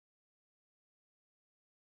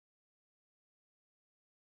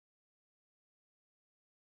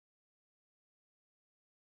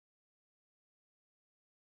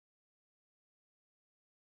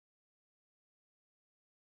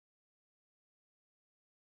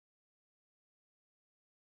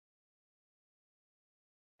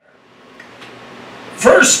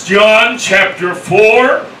1 John chapter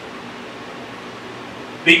 4,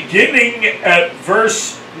 beginning at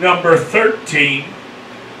verse number 13,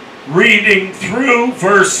 reading through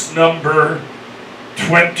verse number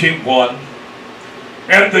 21.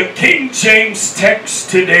 And the King James text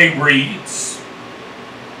today reads,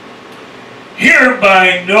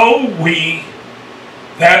 "Hereby know we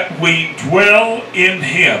that we dwell in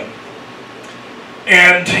him,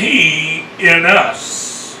 and he in us,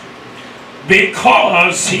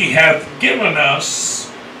 because he hath given us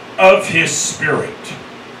of his Spirit.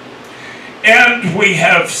 And we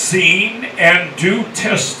have seen and do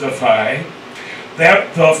testify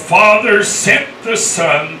that the Father sent the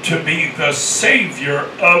Son to be the Savior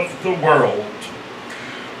of the world.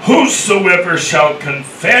 Whosoever shall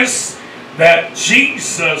confess that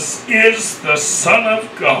Jesus is the Son of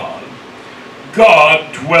God,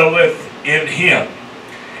 God dwelleth in him,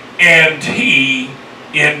 and he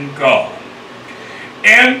in God.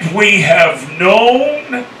 And we have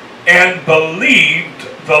known and believed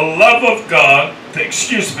the love of God,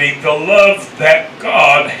 the love that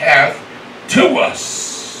God hath to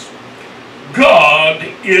us. God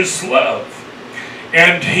is love,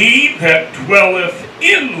 and he that dwelleth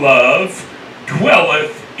in love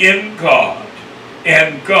dwelleth in God,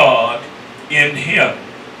 and God in him.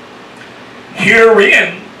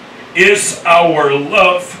 Herein is our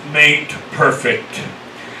love made perfect,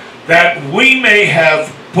 that we may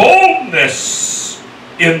have boldness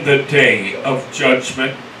in the day of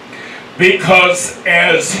judgment, because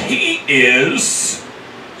as he is,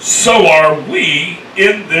 so are we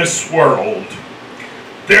in this world.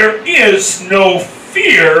 There is no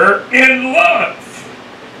fear in love,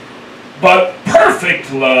 but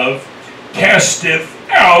perfect love casteth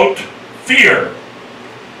out fear,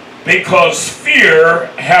 because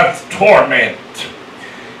fear hath torment.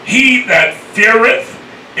 He that feareth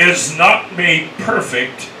is not made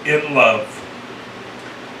perfect in love.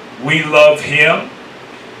 We love him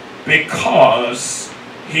because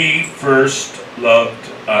he first loved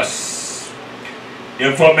us.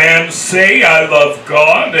 If a man say, I love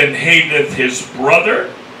God, and hateth his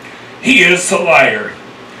brother, he is a liar.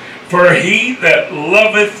 For he that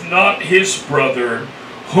loveth not his brother,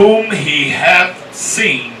 whom he hath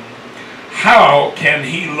seen, how can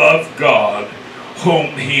he love God,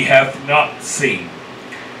 whom he hath not seen?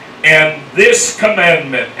 And this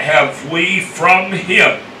commandment have we from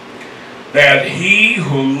him, that he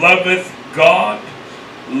who loveth God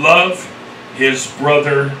love his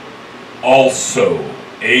brother also."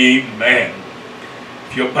 Amen.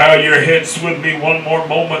 If you'll bow your heads with me one more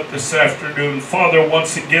moment this afternoon. Father,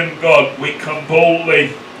 once again, God, we come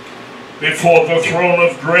boldly before the throne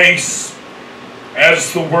of grace.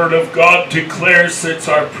 As the Word of God declares, it's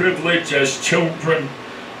our privilege as children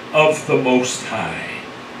of the Most High.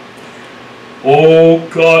 Oh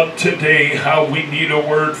God, today how we need a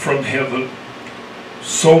word from heaven.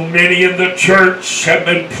 So many in the church have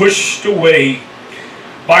been pushed away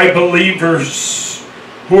by believers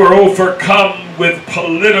who are overcome with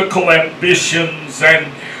political ambitions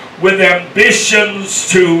and with ambitions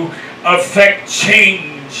to affect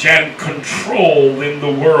change and control in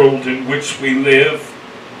the world in which we live.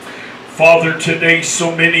 Father, today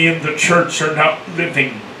so many in the church are not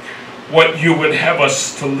living what you would have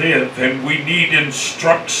us to live, and we need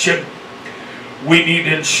instruction. We need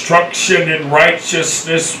instruction in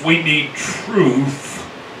righteousness. We need truth.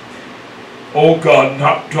 Oh God,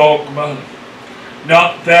 not dogma,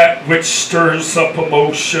 not that which stirs up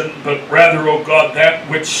emotion, but rather, oh God, that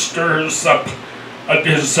which stirs up a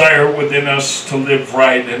desire within us to live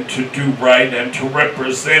right and to do right and to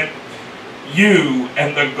represent you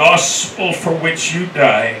and the gospel for which you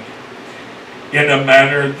died in a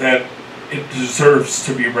manner that it deserves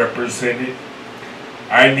to be represented.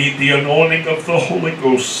 I need the anointing of the Holy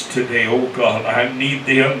Ghost today, oh God. I need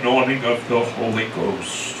the anointing of the Holy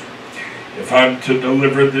Ghost. If I'm to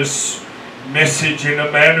deliver this message in a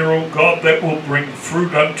manner, oh God, that will bring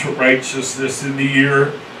fruit unto righteousness in the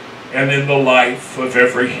ear and in the life of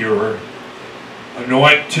every hearer.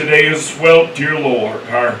 Anoint today as well, dear Lord,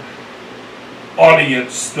 our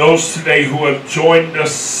audience, those today who have joined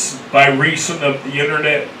us by reason of the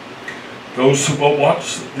internet, those who will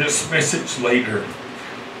watch this message later.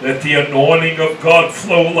 Let the anointing of God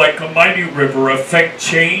flow like a mighty river, affect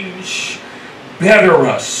change, better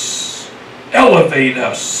us, elevate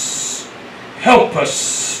us, help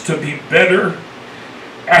us to be better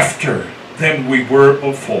after than we were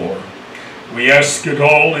before. We ask it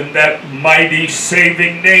all in that mighty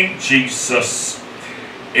saving name, Jesus.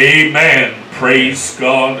 Amen. Praise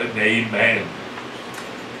God and amen.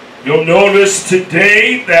 You'll notice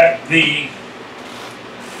today that the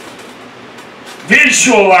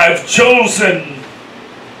visual I've chosen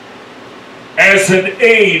as an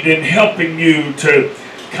aid in helping you to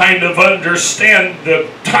kind of understand the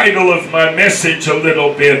title of my message a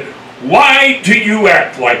little bit. Why do you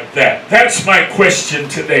act like that? That's my question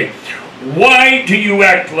today. Why do you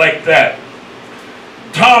act like that?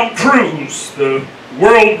 Tom Cruise, the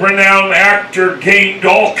world-renowned actor, gained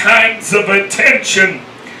all kinds of attention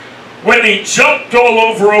when he jumped all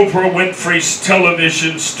over Oprah Winfrey's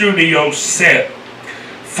television studio set,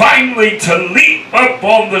 finally to leap up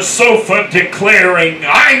on the sofa declaring,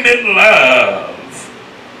 "I'm in love."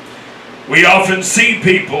 We often see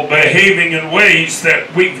people behaving in ways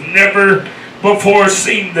that we've never before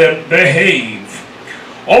seen them behave,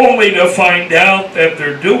 only to find out that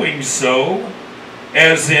they're doing so,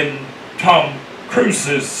 as in Tom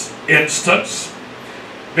Cruise's instance,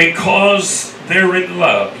 because they're in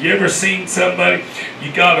love. You ever seen somebody,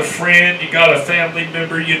 you got a friend, you got a family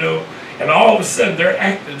member, you know, and all of a sudden they're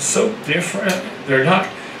acting so different. They're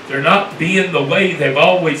not being the way they've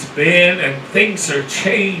always been, and things are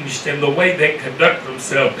changed in the way they conduct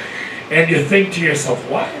themselves. And you think to yourself,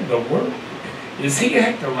 why in the world is he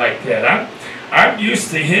acting like that? I'm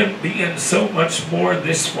used to him being so much more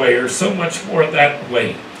this way or so much more that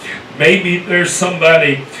way. Maybe there's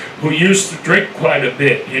somebody who used to drink quite a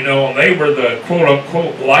bit, you know, and they were the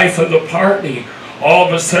quote-unquote life of the party. All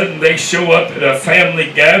of a sudden they show up at a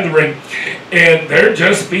family gathering and they're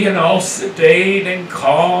just being all sedate and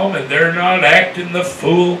calm, and they're not acting the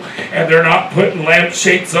fool, and they're not putting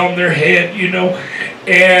lampshades on their head, you know,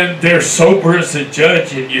 and they're sober as a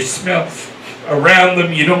judge, and you smell around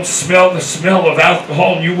them, you don't smell the smell of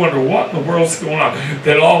alcohol, and you wonder what in the world's going on.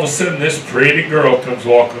 Then all of a sudden this pretty girl comes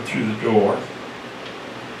walking through the door,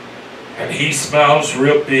 and he smiles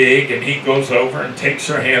real big, and he goes over and takes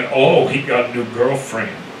her hand. Oh, he got a new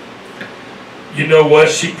girlfriend. You know what?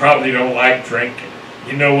 She probably don't like drinking.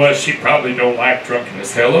 You know what? She probably don't like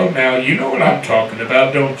drunkenness. Hello now, you know what I'm talking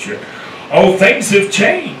about, don't you? Oh, things have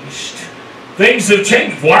changed. Things have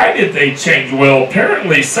changed. Why did they change? Well,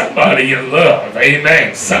 apparently somebody in love,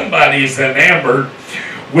 amen. Somebody's enamored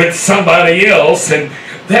with somebody else, and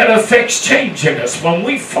that affects change in us. When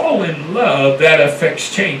we fall in love, that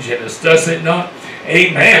affects change in us, does it not?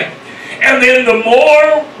 Amen. And then the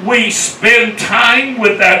more we spend time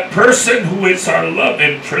with that person who is our love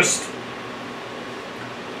interest,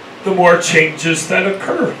 the more changes that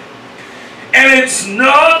occur. And it's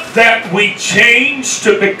not that we change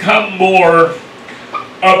to become more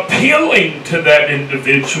appealing to that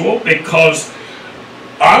individual, because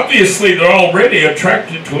obviously they're already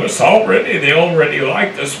attracted to us, they already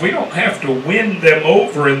like us. We don't have to win them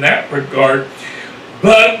over in that regard.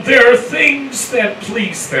 But there are things that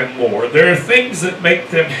please them more. There are things that make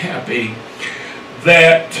them happy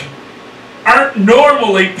that aren't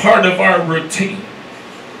normally part of our routine.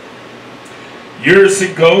 Years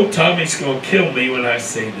ago, Tommy's going to kill me when I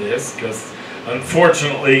say this, because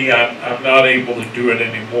unfortunately I'm not able to do it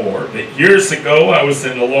anymore. But years ago, I was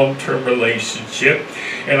in a long-term relationship,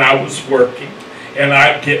 and I was working, and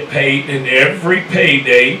I'd get paid, and every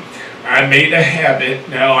payday I made a habit.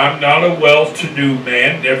 Now, I'm not a well-to-do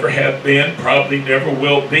man, never have been, probably never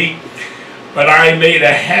will be, but I made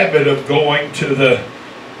a habit of going to the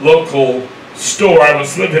local store. I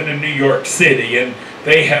was living in New York City, and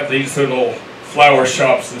they have these little flower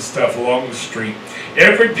shops and stuff along the street.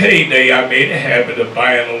 Every payday I made a habit of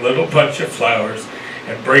buying a little bunch of flowers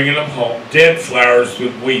and bringing them home, dead flowers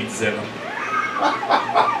with weeds in them.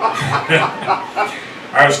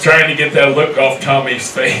 I was trying to get that look off Tommy's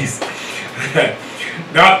face.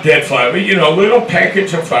 Not dead flowers, but you know, a little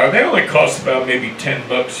package of flowers. They only cost about maybe $10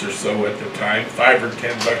 or so at the time, $5 or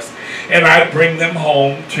 $10. And I'd bring them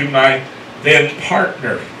home to my then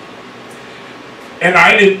partner. And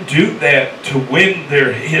I didn't do that to win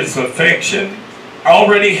his affection. I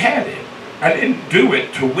already had it. I didn't do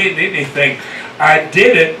it to win anything. I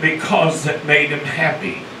did it because it made him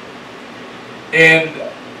happy. And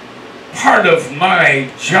part of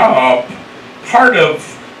my job, part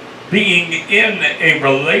of being in a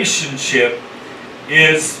relationship,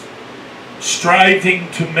 is striving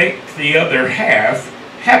to make the other half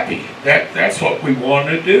happy. That's what we want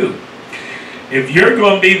to do. If you're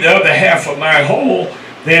going to be the other half of my whole,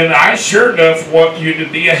 then I sure enough want you to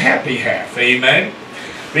be a happy half. Amen?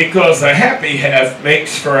 Because a happy half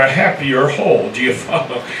makes for a happier whole. Do you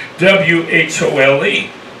follow? W-H-O-L-E.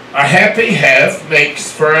 A happy half makes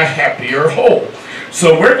for a happier whole.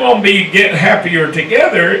 So we're going to be getting happier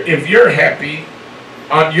together if you're happy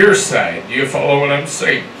on your side. Do you follow what I'm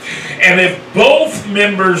saying? And if both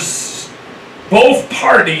members, both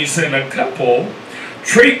parties in a couple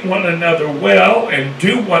treat one another well, and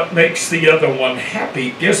do what makes the other one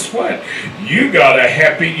happy, guess what? You got a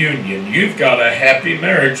happy union. You've got a happy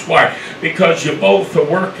marriage. Why? Because you both are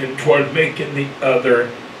working toward making the other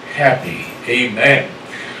happy. Amen.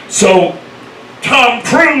 So Tom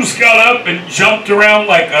Cruise got up and jumped around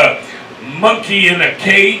like a monkey in a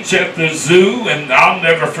cage at the zoo, and I'll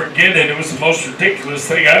never forget it. It was the most ridiculous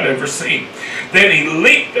thing I'd ever seen. Then he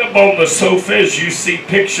leaped up on the sofa, as you see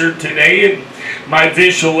pictured today in my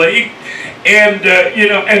visual aid, and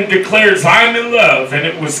and declares, "I'm in love." And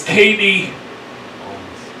it was Katie,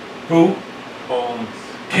 who? Holmes.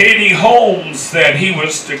 Katie Holmes that he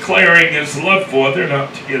was declaring his love for. They're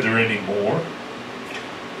not together anymore,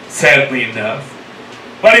 sadly enough.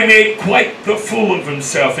 But he made quite the fool of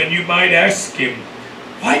himself, and you might ask him,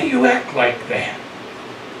 why do you act like that?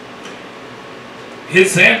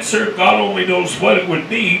 His answer, God only knows what it would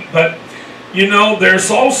be, but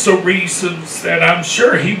there's also reasons that I'm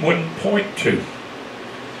sure he wouldn't point to.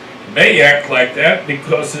 He may act like that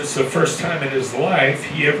because it's the first time in his life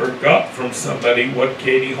he ever got from somebody what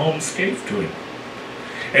Katie Holmes gave to him.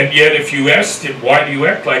 And yet if you asked him, why do you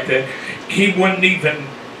act like that? He wouldn't even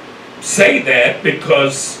say that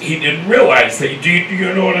because he didn't realize that. Do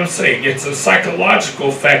you know what I'm saying? It's a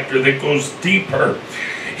psychological factor that goes deeper.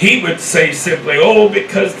 He would say simply, oh,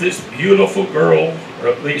 because this beautiful girl, or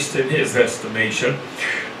at least in his estimation,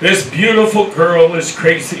 this beautiful girl is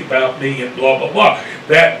crazy about me and blah, blah, blah.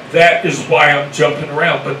 That is why I'm jumping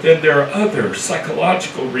around. But then there are other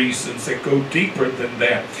psychological reasons that go deeper than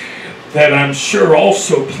that, that I'm sure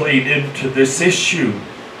also played into this issue.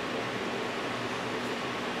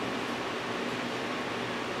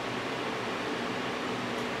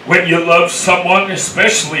 When you love someone,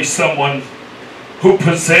 especially someone who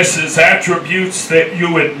possesses attributes that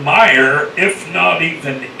you admire, if not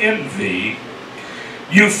even envy,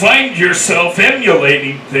 you find yourself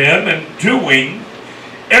emulating them and doing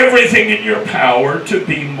everything in your power to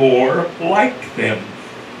be more like them.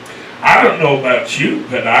 I don't know about you,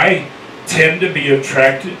 but I tend to be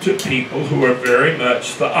attracted to people who are very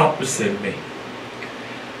much the opposite of me.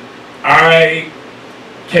 I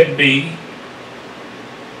can be,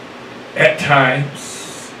 at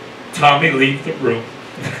times, Tommy, leave the room.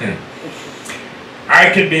 I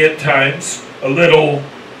can be at times a little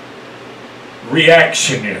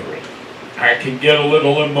reactionary. I can get a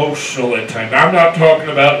little emotional at times. I'm not talking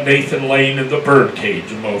about Nathan Lane in the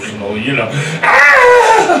birdcage emotional,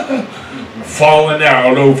 falling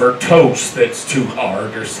out over toast that's too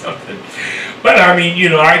hard or something. But I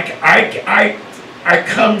mean, I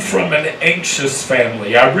come from an anxious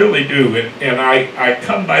family. I really do. And I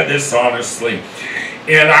come by this honestly.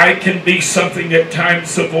 And I can be something at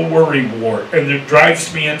times of a worrywart. And it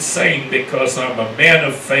drives me insane because I'm a man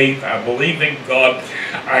of faith. I believe in God.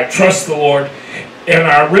 I trust the Lord. And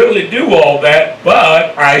I really do all that.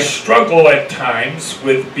 But I struggle at times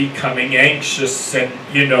with becoming anxious and,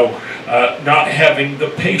 not having the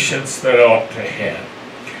patience that I ought to have.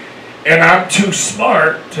 And I'm too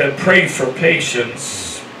smart to pray for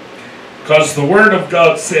patience, because the Word of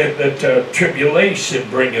God said that tribulation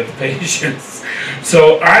bringeth patience.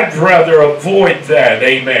 So I'd rather avoid that.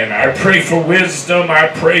 Amen. I pray for wisdom. I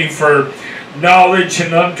pray for knowledge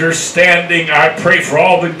and understanding. I pray for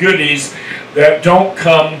all the goodies that don't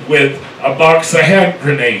come with a box of hand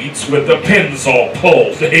grenades with the pins all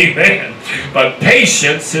pulled. Amen. But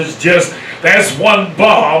patience is just, that's one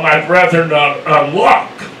bomb I'd rather not unlock.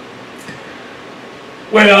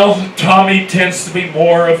 Well, Tommy tends to be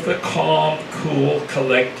more of the calm, cool,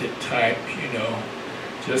 collected type,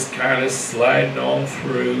 just kind of sliding on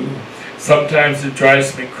through. Sometimes it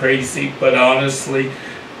drives me crazy, but honestly,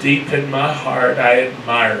 deep in my heart, I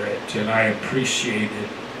admire it and I appreciate it.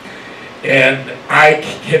 And I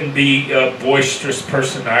can be a boisterous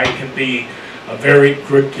person. I can be a very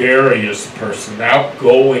gregarious person,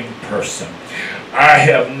 outgoing person. I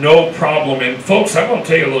have no problem. And folks, I'm going to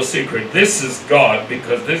tell you a little secret. This is God,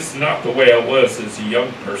 because this is not the way I was as a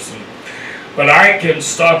young person. But I can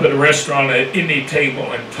stop at a restaurant at any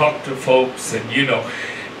table and talk to folks, and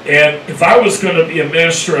and if I was going to be a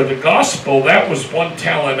minister of the gospel, that was one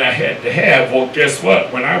talent I had to have. Well, guess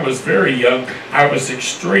what? When I was very young, I was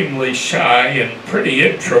extremely shy and pretty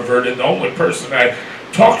introverted. The only person I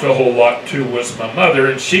talked a whole lot to was my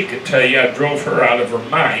mother, and she could tell you I drove her out of her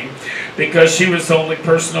mind because she was the only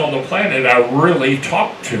person on the planet I really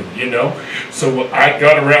talked to, So when I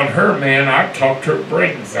got around her, man, I talked her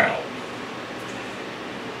brains out.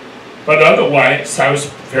 But otherwise, I was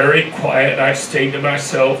very quiet. I stayed to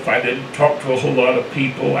myself. I didn't talk to a whole lot of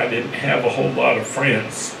people. I didn't have a whole lot of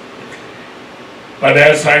friends. But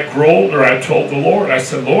as I grew older, I told the Lord, I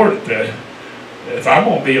said, Lord, if I'm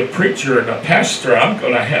going to be a preacher and a pastor, I'm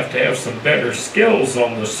going to have some better skills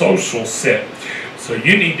on the social set. So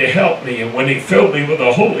you need to help me. And when he filled me with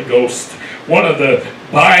the Holy Ghost, one of the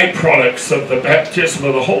byproducts of the baptism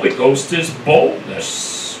of the Holy Ghost is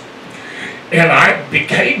boldness. And I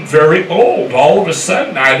became very bold. All of a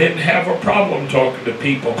sudden, I didn't have a problem talking to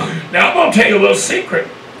people. Now, I'm going to tell you a little secret.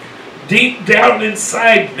 Deep down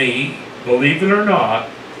inside me, believe it or not,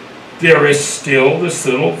 there is still this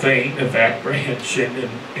little vein of apprehension,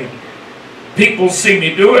 and people see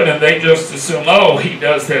me do it and they just assume, oh, he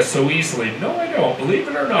does that so easily. No, I don't. Believe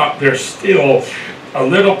it or not, there's still a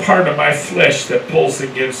little part of my flesh that pulls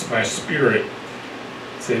against my spirit.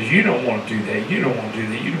 It says, you don't want to do that, you don't want to do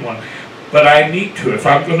that, you don't want to. But I need to. If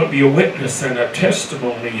I'm going to be a witness and a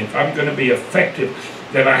testimony, if I'm going to be effective,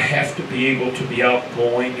 then I have to be able to be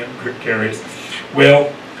outgoing and gregarious.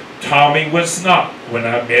 Well, Tommy was not when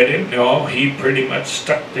I met him. No, he pretty much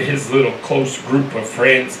stuck to his little close group of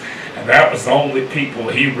friends, and that was the only people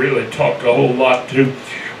he really talked a whole lot to.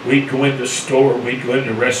 We'd go in the store, we'd go in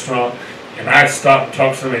the restaurant, and I'd stop and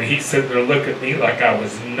talk to him, and he'd sit there and look at me like I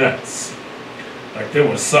was nuts. Like there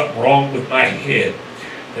was something wrong with my head.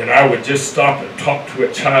 That I would just stop and talk to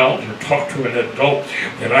a child or talk to an adult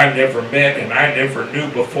that I never met and I never knew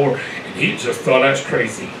before, and he just thought I was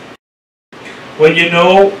crazy. Well, you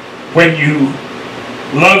know, when you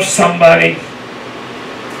love somebody,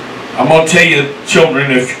 I'm going to tell you,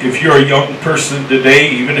 children, if you're a young person today,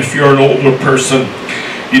 even if you're an older person,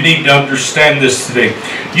 you need to understand this today.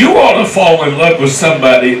 You ought to fall in love with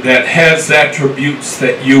somebody that has attributes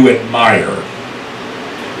that you admire.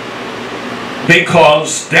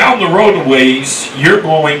 Because down the road a ways, you're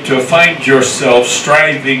going to find yourself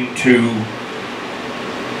striving to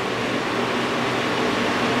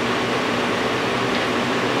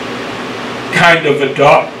kind of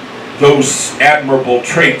adopt those admirable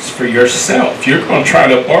traits for yourself. You're going to try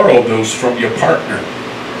to borrow those from your partner.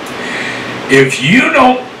 If you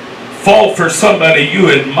don't fall for somebody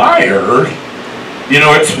you admire, you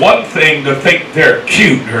know, it's one thing to think they're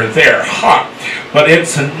cute or they're hot, but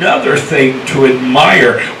it's another thing to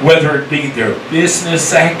admire, whether it be their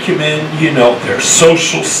business acumen, you know, their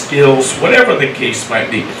social skills, whatever the case might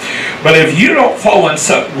be. But if you don't fall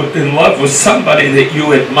in love with somebody that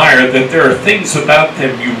you admire, that there are things about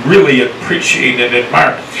them you really appreciate and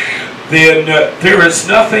admire, then there is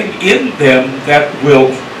nothing in them that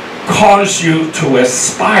will cause you to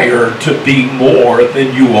aspire to be more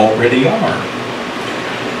than you already are.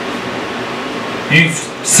 You've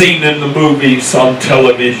seen in the movies, on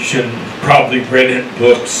television, probably read in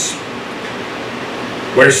books,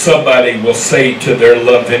 where somebody will say to their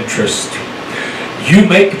love interest, you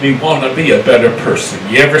make me want to be a better person.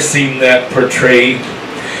 You ever seen that portrayed?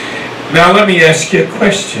 Now let me ask you a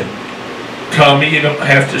question. Tommy, you don't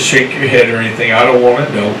have to shake your head or anything. I don't want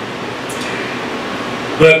to know.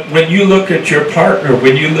 But when you look at your partner,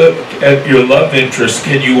 when you look at your love interest,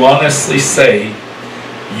 can you honestly say,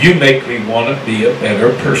 you make me want to be a better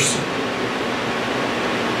person?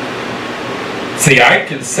 See, I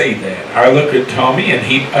can say that. I look at Tommy and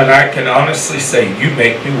I can honestly say, you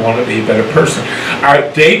make me want to be a better person.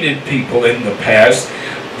 I've dated people in the past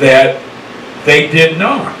that they did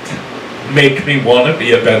not make me want to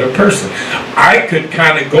be a better person. I could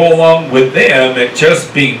kind of go along with them and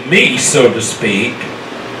just be me, so to speak.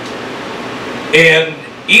 And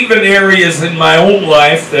even areas in my own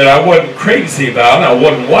life that I wasn't crazy about, I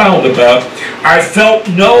wasn't wild about, I felt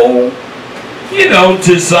no,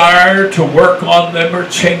 desire to work on them or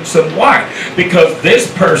change them. Why? Because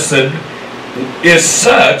this person is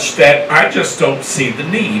such that I just don't see the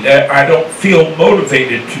need. I don't feel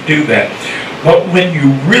motivated to do that. But when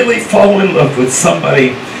you really fall in love with somebody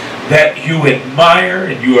that you admire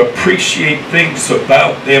and you appreciate things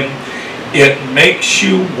about them, it makes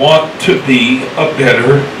you want to be a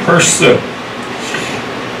better person.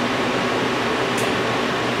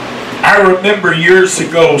 I remember years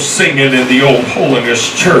ago singing in the old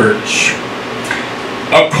Holiness Church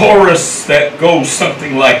a chorus that goes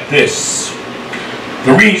something like this.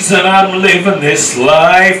 The reason I'm living this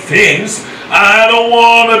life is I don't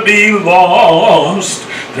want to be lost.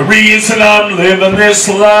 The reason I'm living this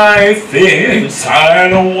life is I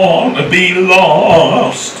don't want to be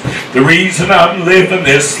lost. The reason I'm living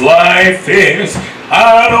this life is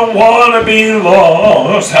I don't want to be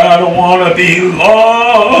lost. I don't want to be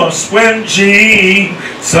lost when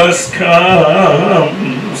Jesus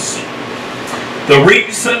comes. The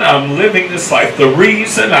reason I'm living this life, the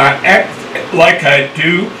reason I act like I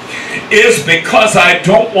do, is because I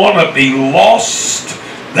don't want to be lost.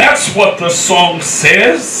 That's what the song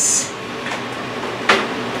says.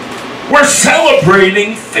 We're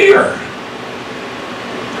celebrating fear.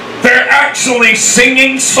 actually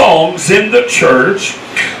singing songs in the church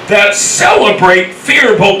that celebrate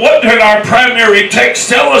fear. But what did our primary text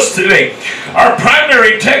tell us today? Our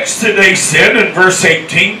primary text today said in verse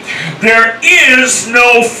 18, there is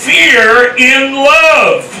no fear in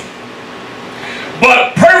love,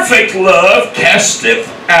 but perfect love casteth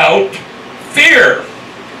out fear.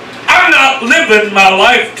 I'm not living my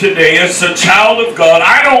life today as a child of God.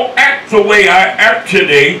 I don't act the way I act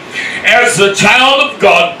today as a child of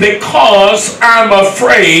God because I'm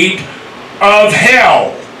afraid of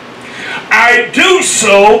hell. I do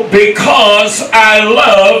so because I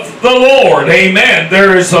love the Lord. Amen.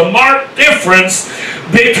 There is a marked difference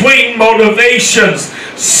between motivations.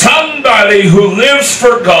 Somebody who lives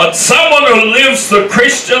for God, someone who lives the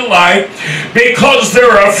Christian life because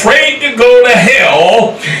they're afraid to go to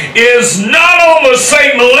hell, is not on the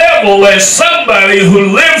same level as somebody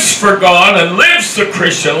who lives for God and lives the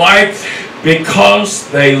Christian life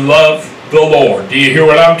because they love the Lord. Do you hear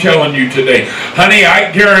what I'm telling you today? Honey,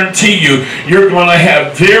 I guarantee you, you're going to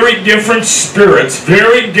have very different spirits,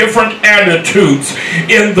 very different attitudes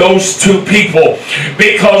in those two people,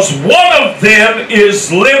 because one of them is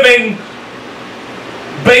living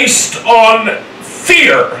based on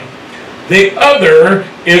fear. The other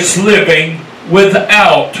is living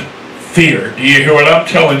without fear. Do you hear what I'm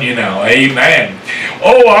telling you now? Amen.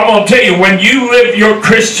 Oh, I'm going to tell you, when you live your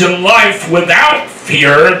Christian life without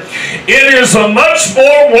fear, it is a much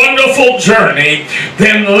more wonderful journey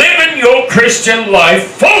than living your Christian life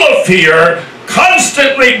full of fear,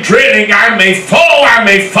 constantly dreading, I may fall, I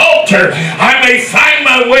may falter, I may find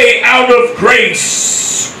my way out of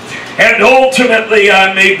grace, and ultimately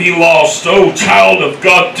I may be lost. Oh, child of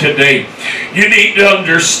God today, you need to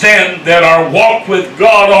understand that our walk with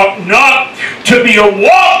God ought not to be a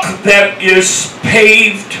walk that is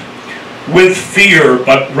paved with fear,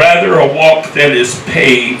 but rather a walk that is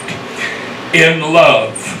paved in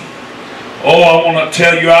love. Oh, I want to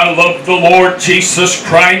tell you, I love the Lord Jesus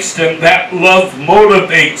Christ, and that love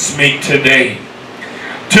motivates me today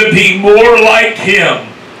to be more like Him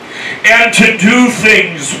and to do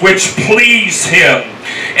things which please Him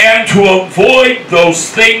and to avoid those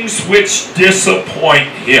things which disappoint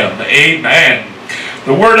Him. Amen.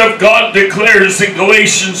 The Word of God declares in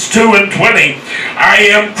Galatians 2:20, I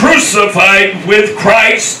am crucified with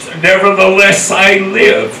Christ, nevertheless I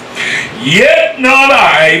live. Yet not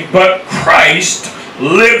I, but Christ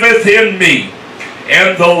liveth in me.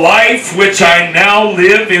 And the life which I now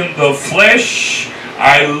live in the flesh,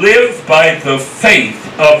 I live by the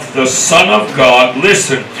faith of the Son of God,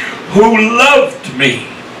 listen, who loved me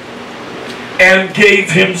and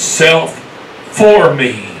gave Himself for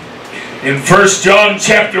me. In 1 John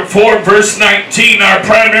chapter 4, verse 19, our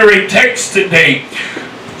primary text today,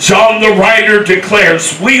 John the writer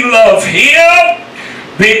declares, we love Him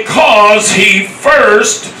because He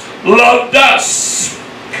first loved us.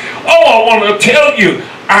 Oh, I want to tell you,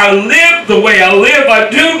 I live the way I live, I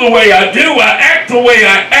do the way I do, I act the way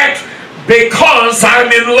I act, because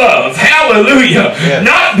I'm in love. Hallelujah. Yes.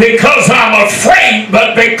 Not because I'm afraid,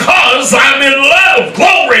 but because I'm in love.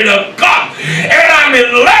 Glory to God. And I'm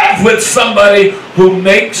in love with somebody who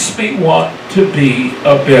makes me want to be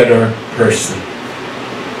a better person.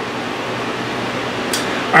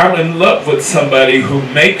 I'm in love with somebody who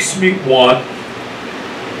makes me want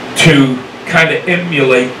to kind of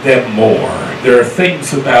emulate them more. There are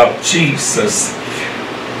things about Jesus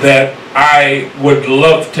that I would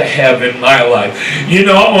love to have in my life. You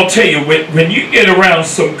know, I'm going to tell you, when you get around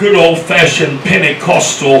some good old-fashioned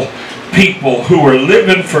Pentecostal people who are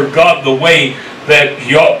living for God the way that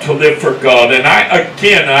you ought to live for God, and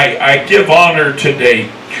I give honor today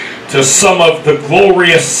to some of the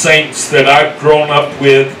glorious saints that I've grown up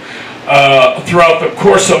with throughout the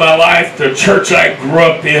course of my life. The church I grew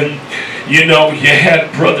up in, you know, you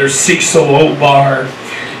had Brother Cecil Obar,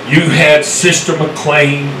 you had Sister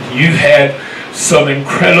McLean, you had some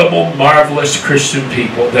incredible, marvelous Christian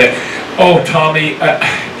people that, oh, Tommy,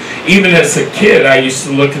 even as a kid, I used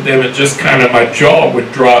to look at them and just kind of my jaw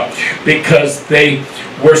would drop, because they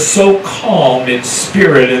were so calm in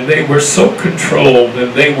spirit, and they were so controlled,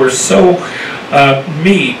 and they were so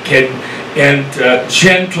meek and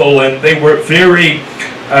gentle, and they were very,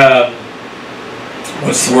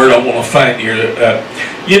 what's the word I want to find here?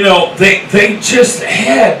 You know, they just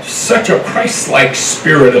had such a Christ-like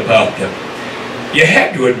spirit about them. You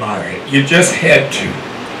had to admire it. You just had to.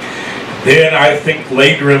 Then I think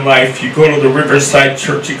later in life, you go to the Riverside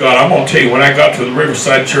Church of God. I'm going to tell you, when I got to the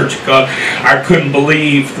Riverside Church of God, I couldn't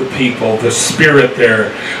believe the people, the spirit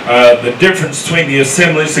there, the difference between the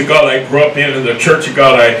Assemblies of God I grew up in and the Church of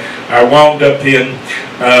God I wound up in.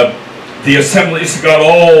 the Assemblies of God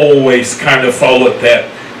always kind of followed that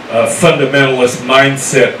fundamentalist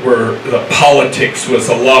mindset where the politics was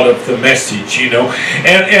a lot of the message, you know.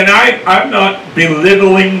 And I'm not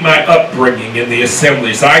belittling my upbringing in the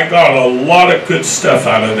Assemblies. I got a lot of good stuff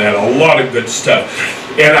out of that, a lot of good stuff.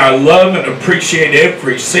 And I love and appreciate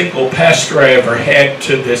every single pastor I ever had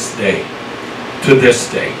to this day. To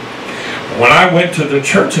this day. When I went to the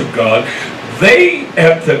Church of God, they,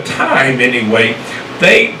 at the time anyway,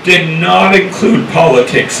 they did not include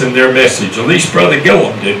politics in their message. At least Brother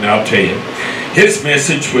Gillum didn't, I'll tell you. His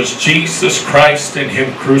message was Jesus Christ and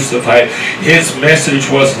Him crucified. His message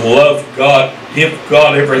was love God, give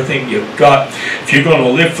God everything you've got. If you're going to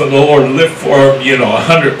live for the Lord, live for Him, you know,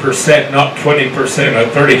 100%, not 20% or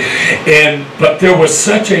 30%. But there was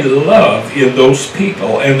such a love in those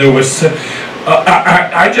people, and there was,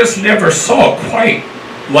 I just never saw quite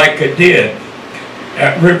like I did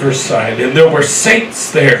at Riverside. And there were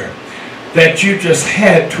saints there that you just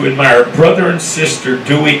had to admire. Brother and Sister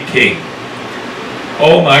Dewey King.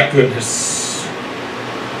 Oh my goodness.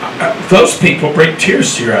 Those people bring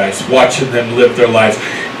tears to your eyes watching them live their lives.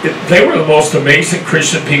 They were the most amazing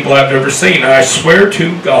Christian people I've ever seen. And I swear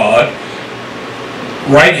to God,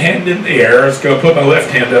 right hand in the air, I was going to put my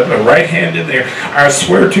left hand up, my right hand in the air, I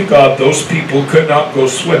swear to God those people could not go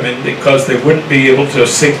swimming because they wouldn't be able to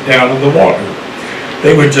sink down in the water.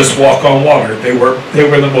 They would just walk on water. They were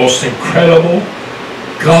the most incredible,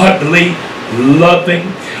 godly, loving.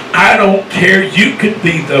 I don't care. You could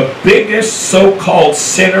be the biggest so-called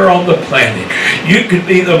sinner on the planet. You could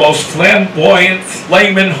be the most flamboyant,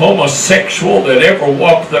 flaming homosexual that ever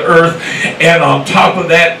walked the earth, and on top of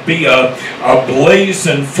that be a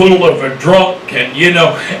blazing fool of a drunk, and you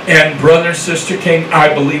know, and Brother, Sister King,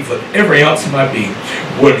 I believe with every ounce of my being,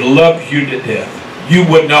 would love you to death. You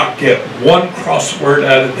would not get one cross word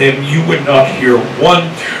out of them. You would not hear one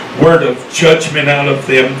word of judgment out of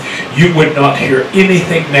them. You would not hear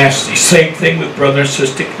anything nasty. Same thing with Brother and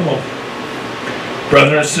Sister Gillum.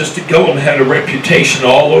 Brother and Sister Gillum had a reputation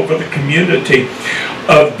all over the community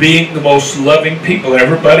of being the most loving people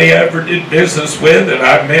everybody ever did business with. And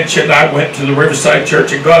I mentioned I went to the Riverside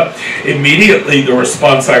Church of God. Immediately the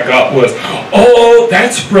response I got was, oh,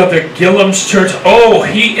 that's Brother Gillum's church. Oh,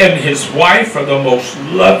 he and his wife are the most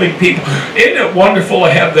loving people. Isn't it wonderful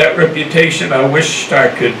to have that reputation? I wished I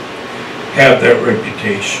could have that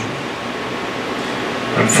reputation.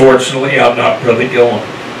 Unfortunately, I'm not Brother Gillum.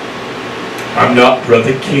 I'm not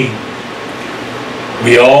Brother King.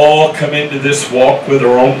 We all come into this walk with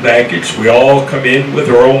our own baggage. We all come in with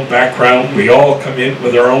our own background. We all come in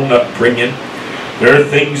with our own upbringing. There are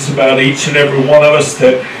things about each and every one of us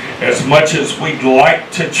that as much as we'd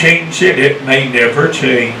like to change it, it may never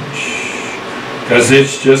change. Because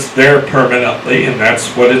it's just there permanently, and that's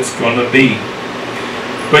what it's going to be.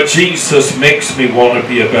 But Jesus makes me want to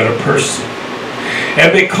be a better person.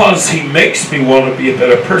 And because He makes me want to be a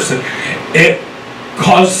better person, it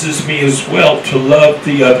causes me as well to love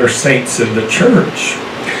the other saints in the church.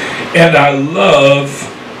 And I love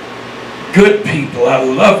good people. I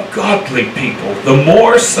love godly people. The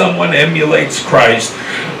more someone emulates Christ,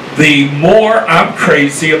 the more I'm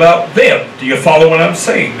crazy about them. Do you follow what I'm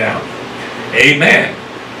saying now? Amen.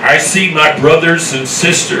 I see my brothers and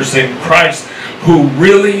sisters in Christ who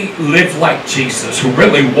really live like Jesus, who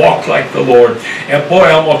really walk like the Lord. And boy,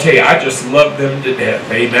 I'm going to tell you, I just love them to death.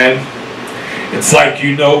 Amen. It's like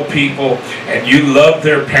you know people and you love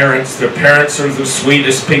their parents. Their parents are the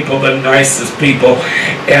sweetest people, the nicest people.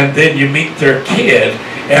 And then you meet their kid,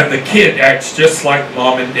 and the kid acts just like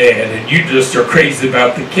mom and dad. And you just are crazy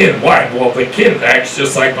about the kid. Why? Well, the kid acts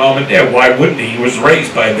just like mom and dad. Why wouldn't he? He was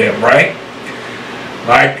raised by them, right?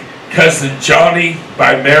 My cousin Johnny,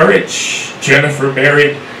 by marriage, Jennifer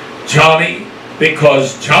married Johnny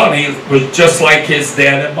because Johnny was just like his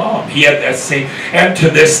dad and mom. He had that same, and to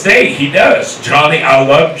this day he does. Johnny, I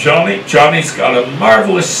love Johnny. Johnny's got a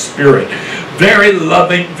marvelous spirit. Very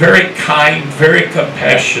loving, very kind, very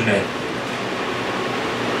compassionate.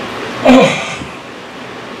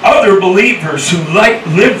 Oh, other believers who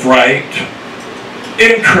live right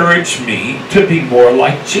encourage me to be more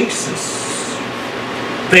like Jesus.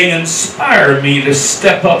 They inspire me to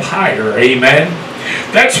step up higher. Amen.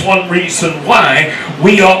 That's one reason why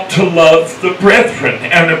we ought to love the brethren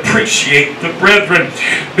and appreciate the brethren,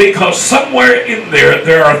 because somewhere in there,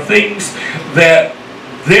 there are things that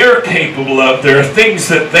they're capable of. There are things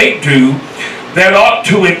that they do that ought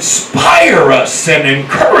to inspire us and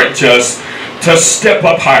encourage us to step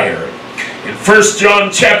up higher. In 1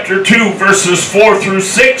 John chapter 2, verses 4 through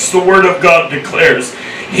 6, the Word of God declares,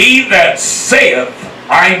 "He that saith,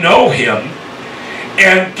 I know him,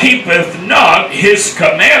 and keepeth not his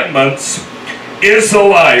commandments is a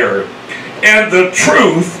liar, and the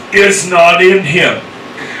truth is not in him.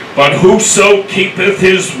 But whoso keepeth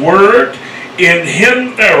his word, in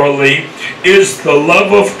him verily is the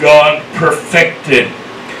love of God perfected.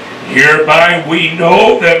 Hereby we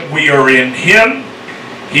know that we are in him.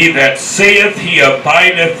 He that saith he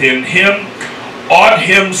abideth in him ought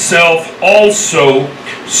himself also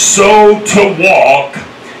so to walk,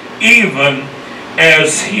 even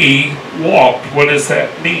as he walked. What does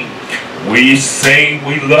that mean? We say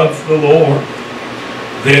we love the Lord,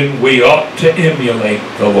 then we ought to emulate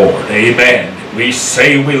the Lord. Amen. We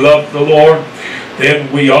say we love the Lord,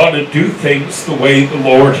 then we ought to do things the way the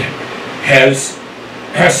Lord has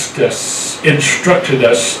asked us, instructed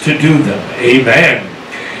us to do them. Amen.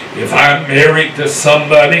 If I'm married to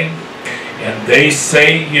somebody and they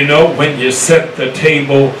say, you know, when you set the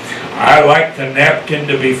table, I like the napkin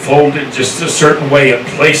to be folded just a certain way and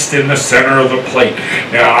placed in the center of the plate.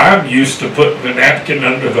 Now, I'm used to putting the napkin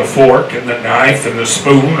under the fork and the knife and the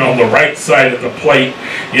spoon on the right side of the plate,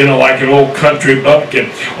 you know, like an old country bumpkin.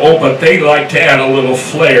 Oh, but they like to add a little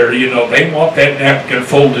flair, you know. They want that napkin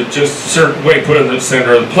folded just a certain way, put in the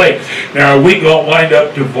center of the plate. Now, are we going to wind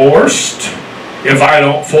up divorced if I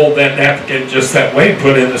don't fold that napkin just that way,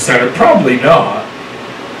 put in the center? Probably not.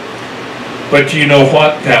 But you know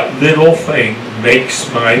what? That little thing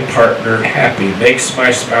makes my partner happy, makes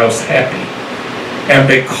my spouse happy. And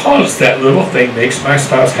because that little thing makes my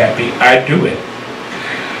spouse happy, I do it.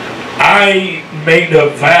 I made a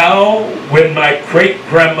vow when my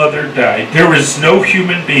great-grandmother died. There is no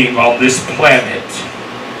human being on this planet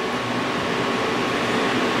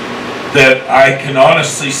that I can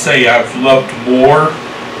honestly say I've loved more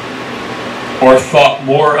or thought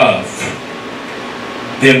more of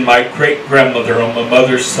than my great-grandmother on my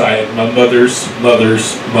mother's side, my mother's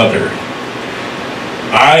mother's mother.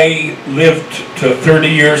 I lived to 30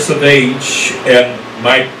 years of age, and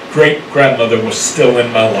my great-grandmother was still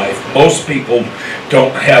in my life. Most people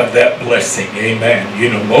don't have that blessing, amen.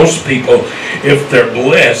 You know, most people, if they're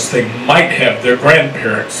blessed, they might have their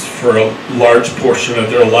grandparents for a large portion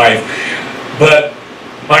of their life. But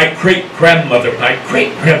my great-grandmother,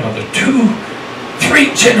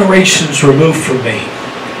 3 generations removed from me,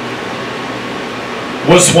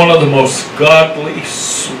 was one of the most godly,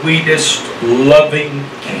 sweetest, loving,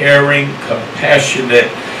 caring, compassionate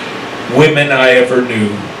women I ever knew.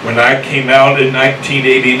 When I came out in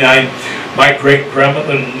 1989, my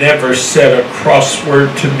great-grandmother never said a cross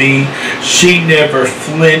word to me. She never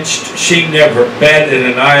flinched. She never batted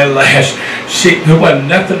an eyelash. There wasn't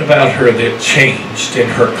nothing about her that changed in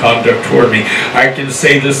her conduct toward me. I can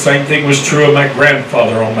say the same thing was true of my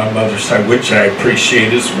grandfather on my mother's side, which I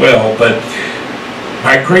appreciate as well. But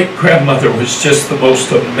my great-grandmother was just the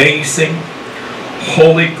most amazing,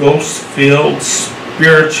 Holy Ghost-filled,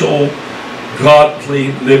 spiritual,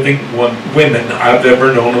 godly, living women I've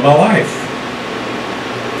ever known in my life.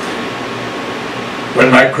 When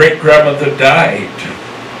my great-grandmother died,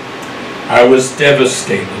 I was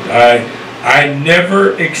devastated. I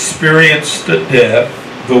never experienced a death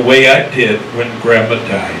the way I did when Grandma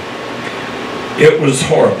died. It was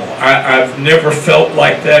horrible. I've never felt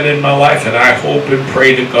like that in my life, and I hope and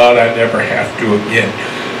pray to God I never have to again.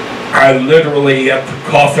 I literally, at the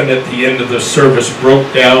coffin at the end of the service,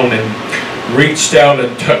 broke down and reached out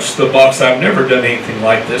and touched the box. I've never done anything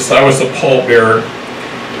like this. I was a pallbearer.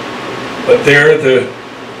 But there the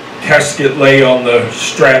casket lay on the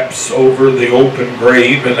straps over the open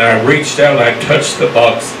grave, and I reached out, I touched the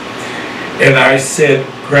box, and I said,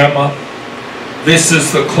 Grandma, this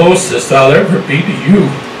is the closest I'll ever be to you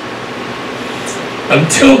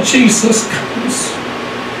until Jesus comes.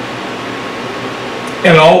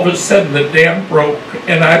 And all of a sudden the dam broke,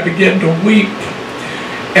 and I began to weep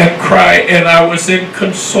and cry, and I was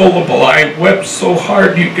inconsolable. I wept so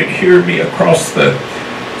hard you could hear me across the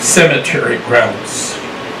cemetery grounds.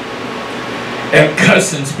 And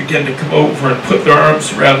cousins began to come over and put their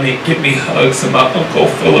arms around me and give me hugs, and my Uncle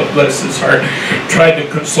Philip, bless his heart, tried to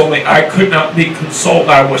console me. I could not be consoled.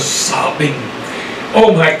 I was sobbing.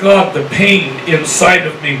 Oh my God, the pain inside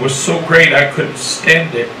of me was so great I couldn't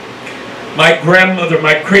stand it. My grandmother,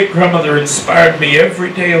 my great-grandmother, inspired me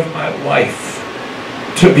every day of my life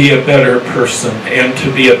to be a better person and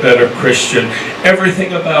to be a better Christian.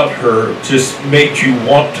 Everything about her just made you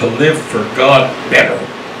want to live for God better.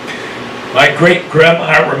 My great-grandma,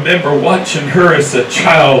 I remember watching her as a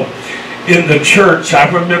child in the church. I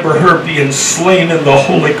remember her being slain in the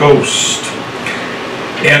Holy Ghost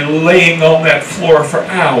and laying on that floor for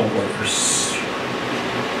hours.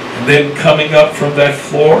 And then coming up from that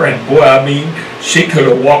floor, and boy, I mean, She could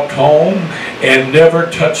have walked home and never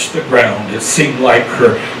touched the ground. It seemed like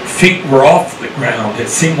her feet were off the ground. It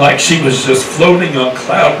seemed like she was just floating on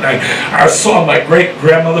cloud nine. I saw my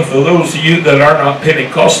great-grandmother. For those of you that are not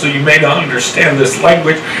Pentecostal, you may not understand this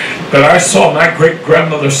language, but I saw my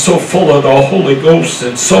great-grandmother so full of the Holy Ghost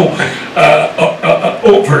and so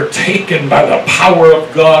overtaken by the power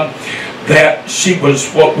of God that she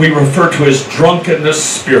was what we refer to as drunk in the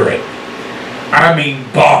spirit. I mean,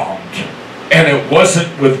 bombed. And it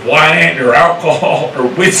wasn't with wine or alcohol or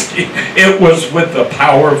whiskey. It was with the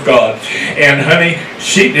power of God. And honey,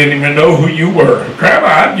 she didn't even know who you were. Grandma,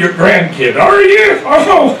 I'm your grandkid. Are you?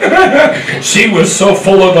 Oh. She was so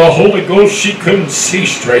full of the Holy Ghost she couldn't see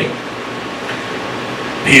straight.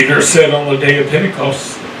 Peter said on the day of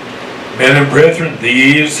Pentecost, men and brethren,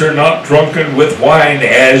 these are not drunken with wine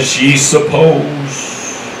as ye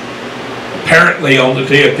suppose. Apparently on the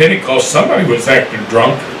day of Pentecost somebody was acting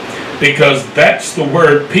drunk, because that's the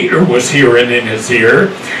word Peter was hearing in his ear,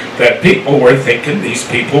 that people were thinking these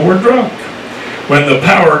people were drunk. When the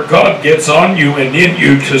power of God gets on you and in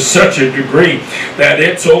you to such a degree that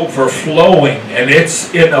it's overflowing and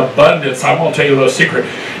it's in abundance, I'm going to tell you a little secret.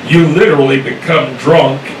 You literally become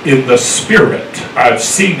drunk in the spirit. I've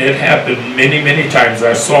seen it happen many, many times.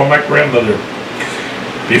 I saw my grandmother.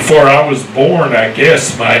 Before I was born, I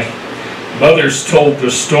guess, my mother's told the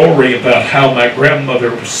story about how my grandmother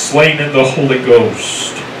was slain in the Holy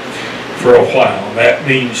Ghost for a while. That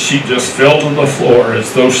means she just fell on the floor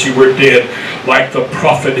as though she were dead, like the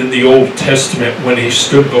prophet in the Old Testament when he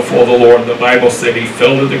stood before the Lord. The Bible said he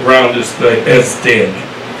fell to the ground as dead.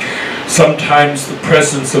 Sometimes the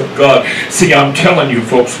presence of God. See, I'm telling you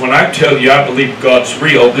folks, when I tell you I believe God's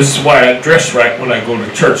real, this is why I dress right when I go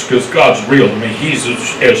to church, because God's real to me. He's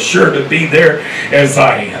as sure to be there as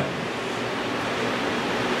I am.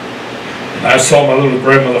 I saw my little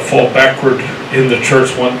grandmother fall backward in the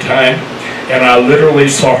church one time, and I literally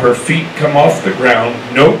saw her feet come off the ground.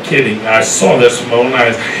 No kidding. I saw this with my own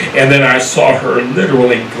eyes. And then I saw her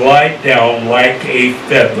literally glide down like a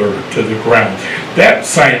feather to the ground. That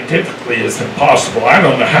scientifically is impossible. I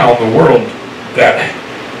don't know how in the world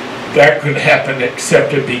that could happen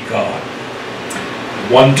except it be God.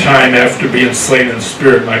 One time after being slain in the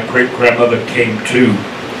spirit, my great-grandmother came to.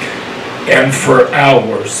 And for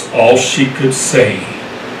hours, all she could say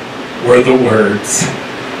were the words,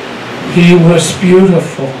 "He was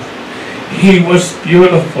beautiful. He was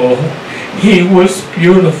beautiful. He was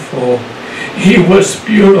beautiful. He was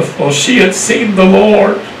beautiful." She had seen the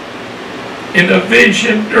Lord in a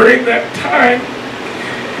vision during that time.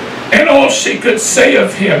 And all she could say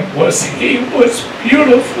of him was, "He was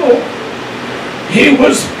beautiful. He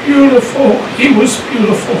was beautiful. He was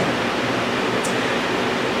beautiful."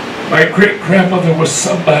 My great-grandmother was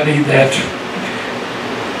somebody that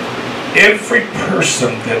every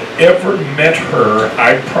person that ever met her,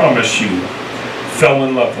 I promise you, fell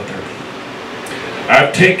in love with her.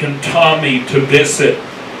 I've taken Tommy to visit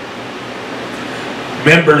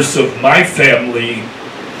members of my family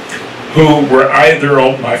who were either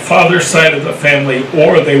on my father's side of the family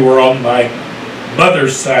or they were on my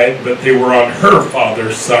mother's side, but they were on her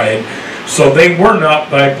father's side. So they were not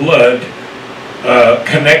by blood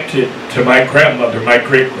connected to my grandmother, my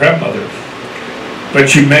great-grandmother.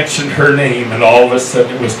 But you mentioned her name, and all of a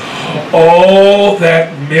sudden it was, oh,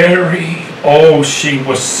 that Mary. Oh, she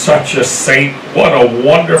was such a saint. What a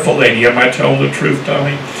wonderful lady. Am I telling the truth,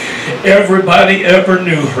 Tommy? Everybody ever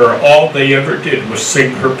knew her. All they ever did was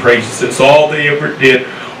sing her praises. All they ever did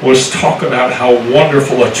was talk about how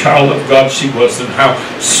wonderful a child of God she was, and how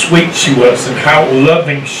sweet she was, and how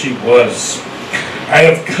loving she was. I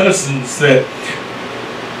have cousins that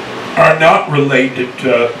are not related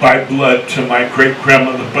by blood to my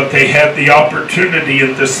great-grandmother, but they had the opportunity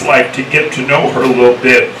in this life to get to know her a little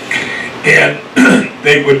bit. And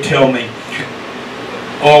they would tell me,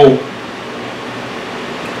 oh,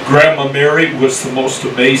 Grandma Mary was the most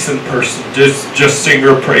amazing person. Just sing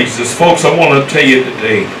her praises. Folks, I want to tell you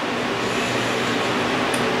today,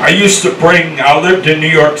 I lived in New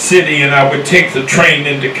York City, and I would take the train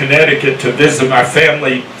into Connecticut to visit my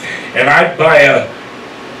family, and I'd buy a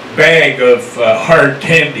bag of hard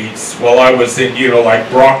candies while I was in, like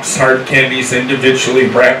Brock's hard candies, individually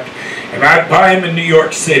wrapped. And I'd buy them in New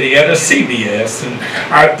York City at a CVS, and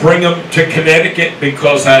I'd bring them to Connecticut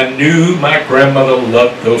because I knew my grandmother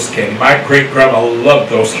loved those candies. My great-grandma loved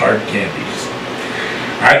those hard candies.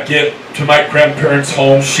 I'd get to my grandparents'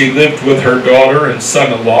 home. She lived with her daughter and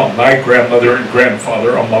son-in-law, my grandmother and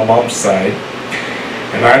grandfather on my mom's side.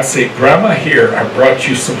 And I'd say, Grandma, here, I brought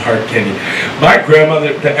you some hard candy. My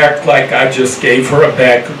grandmother, to act like I just gave her a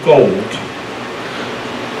bag of gold.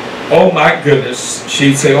 Oh my goodness.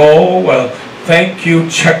 She'd say, oh, well, thank you,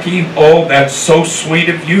 Chucky. Oh, that's so sweet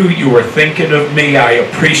of you. You were thinking of me. I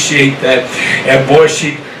appreciate that. And boy,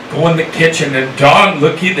 she'd go in the kitchen and, Don,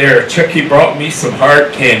 looky there. Chucky brought me some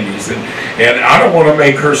hard candies. And I don't want to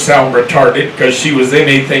make her sound retarded because she was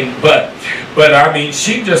anything but. But I mean,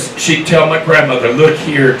 she'd tell my grandmother, look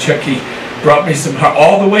here, Chucky brought me some,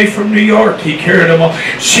 all the way from New York. He carried them all.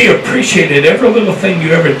 She appreciated every little thing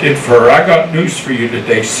you ever did for her. I got news for you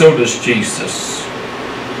today. So does Jesus.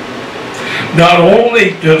 Not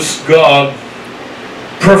only does God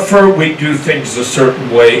prefer we do things a certain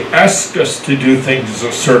way, ask us to do things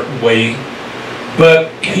a certain way,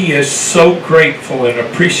 but He is so grateful and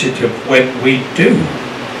appreciative when we do.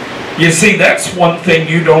 You see, that's one thing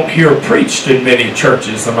you don't hear preached in many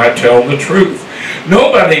churches. Am I telling the truth?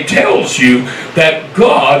 Nobody tells you that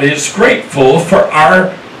God is grateful for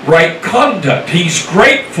our right conduct. He's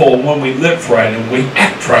grateful when we live right and we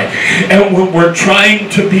act right. And when we're trying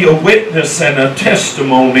to be a witness and a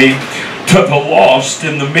testimony to the lost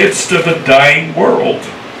in the midst of a dying world.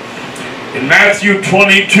 In Matthew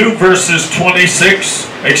 22 verses 36,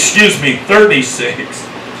 36.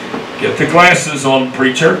 Get the glasses on,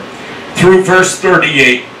 preacher. Through verse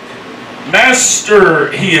 38.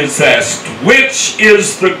 Master, he is asked, which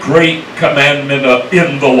is the great commandment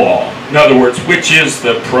in the law? In other words, which is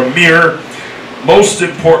the premier, most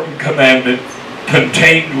important commandment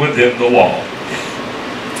contained within the law?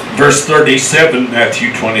 Verse 37,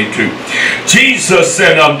 Matthew 22. Jesus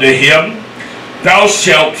said unto him, thou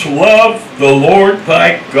shalt love the Lord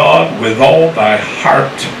thy God with all thy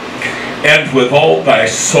heart, and with all thy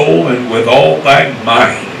soul, and with all thy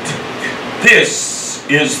mind. This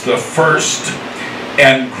is the first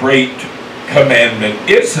and great commandment.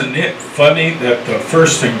 Isn't it funny that the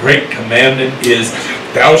first and great commandment is,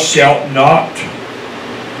 thou shalt not?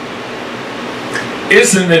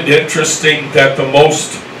 Isn't it interesting that the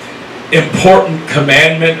most important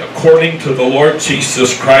commandment, according to the Lord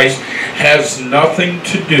Jesus Christ, has nothing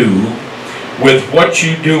to do with what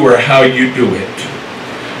you do or how you do it,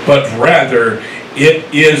 but rather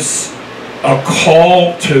it is a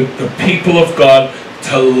call to the people of God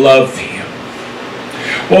to love Him.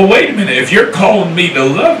 Well, wait a minute. If you're calling me to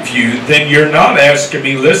love you, then you're not asking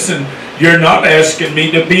me, listen, you're not asking me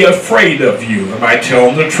to be afraid of you. Am I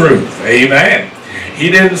telling the truth? Amen. He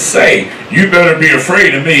didn't say, you better be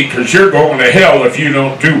afraid of me because you're going to hell if you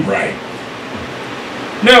don't do right.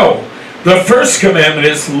 No. The first commandment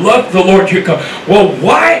is love the Lord your God. Well,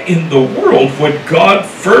 why in the world would God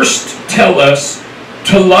first tell us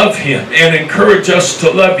to love Him and encourage us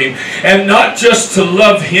to love Him? And not just to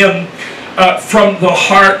love Him from the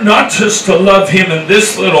heart, not just to love Him in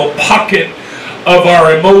this little pocket of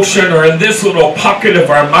our emotion, or in this little pocket of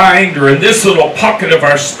our mind, or in this little pocket of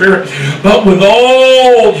our spirit, but with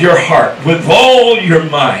all your heart, with all your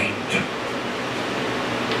mind.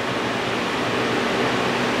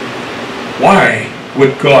 Why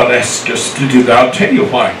would God ask us to do that? I'll tell you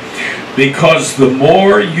why. Because the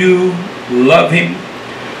more you love Him,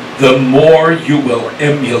 the more you will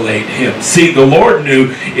emulate Him. See, the Lord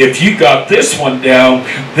knew if you got this one down,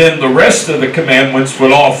 then the rest of the commandments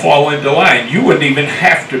would all fall into line. You wouldn't even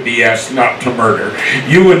have to be asked not to murder.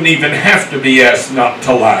 You wouldn't even have to be asked not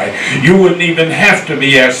to lie. You wouldn't even have to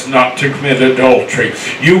be asked not to commit adultery.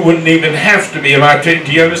 You wouldn't even have to be,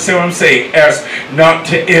 do you understand what I'm saying? Asked not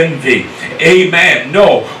to envy. Amen.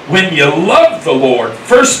 No, when you love the Lord,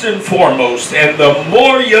 first and foremost, and the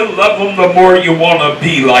more you love Him, the more you want to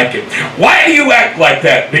be like Him. Why do you act like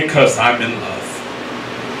that? Because I'm in love.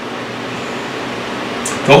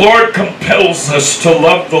 The Lord compels us to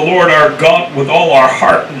love the Lord our God with all our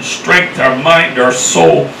heart and strength, our mind, our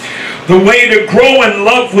soul. The way to grow in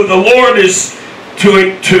love with the Lord is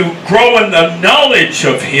to grow in the knowledge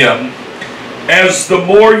of Him. As the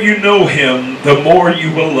more you know Him, the more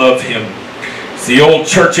you will love Him. The old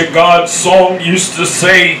Church of God song used to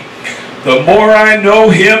say, the more I know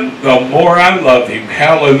Him, the more I love Him.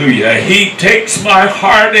 Hallelujah. He takes my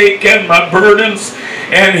heartache and my burdens,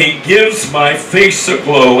 and He gives my face a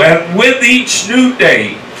glow. And with each new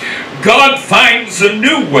day, God finds a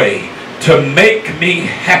new way to make me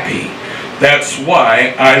happy. That's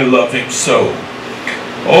why I love Him so.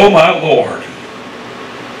 Oh my Lord.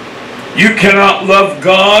 You cannot love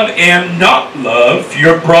God and not love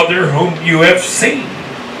your brother whom you have seen.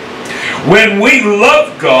 When we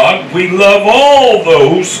love God, we love all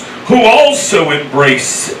those who also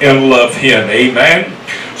embrace and love Him. Amen.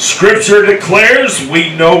 Scripture declares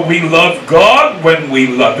we know we love God when we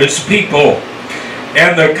love His people.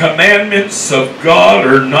 And the commandments of God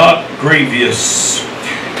are not grievous.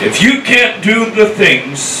 If you can't do the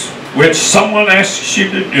things which someone asks you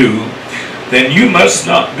to do, then you must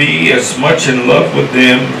not be as much in love with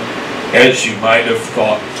them as you might have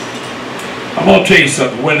thought. I'm going to tell you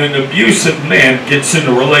something. When an abusive man gets in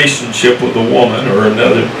a relationship with a woman or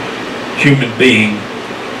another human being,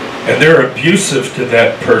 and they're abusive to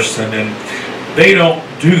that person, and they don't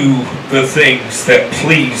do the things that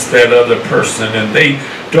please that other person, and they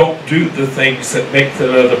don't do the things that make that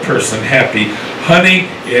other person happy. Honey,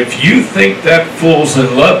 if you think that fool's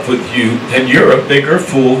in love with you, then you're a bigger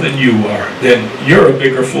fool than you are. Then you're a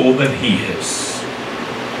bigger fool than he is.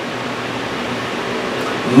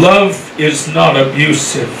 Love is not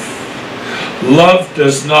abusive. Love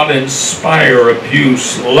does not inspire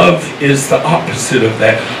abuse. Love is the opposite of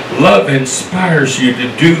that. Love inspires you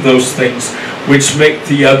to do those things which make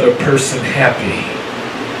the other person happy.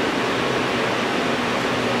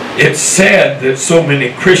 It's sad that so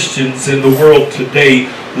many Christians in the world today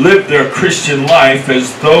live their Christian life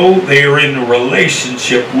as though they are in a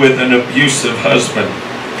relationship with an abusive husband.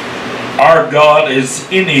 Our God is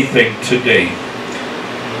anything today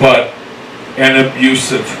but an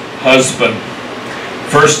abusive husband.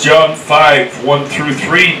 1 John 5, 1 through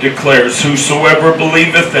 3 declares, "Whosoever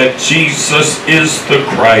believeth that Jesus is the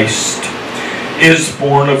Christ is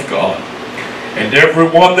born of God. And every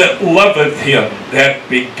one that loveth him that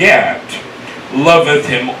begat, loveth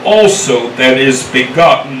him also that is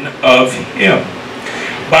begotten of him.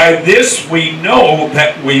 By this we know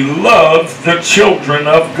that we love the children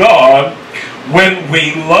of God, when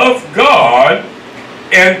we love God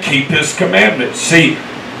and keep his commandments." See,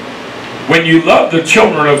 when you love the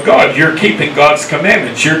children of God, you're keeping God's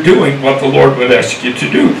commandments. You're doing what the Lord would ask you to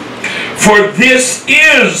do. For this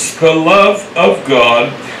is the love of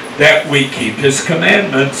God, that we keep his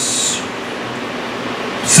commandments.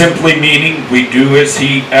 Simply meaning we do as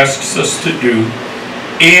he asks us to do,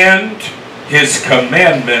 and his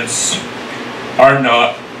commandments are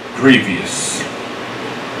not grievous.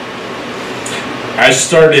 I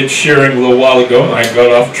started sharing a little while ago and I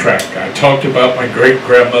got off track. I talked about my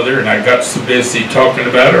great-grandmother and I got so busy talking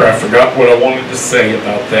about her I forgot what I wanted to say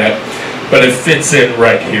about that, but it fits in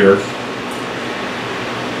right here.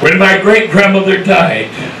 When my great-grandmother died,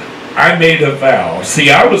 I made a vow.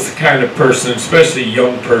 See, I was the kind of person, especially a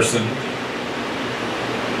young person,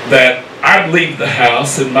 that I'd leave the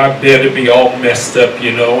house and my bed would be all messed up,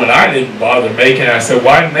 you know, and I didn't bother making it. I said,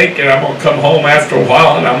 why make it? I'm going to come home after a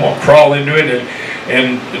while and I'm going to crawl into it,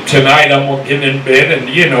 and tonight I'm going to get in bed and,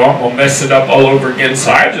 you know, I'm going to mess it up all over again.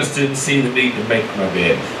 So I just didn't see the need to make my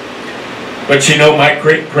bed. But you know, my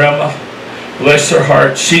great-grandma, bless her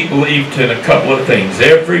heart, she believed in a couple of things.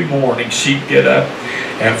 Every morning she'd get up,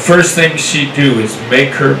 and first thing she'd do is make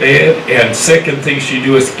her bed, and second thing she'd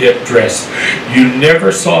do is get dressed. You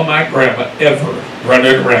never saw my grandma ever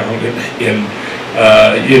running around in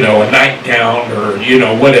you know, a nightgown or, you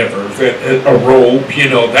know, whatever, a robe, you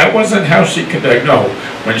know. That wasn't how she conducted. No,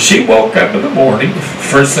 when she woke up in the morning,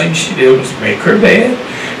 first thing she did was make her bed,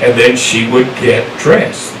 and then she would get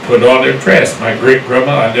dressed, put on her dress. My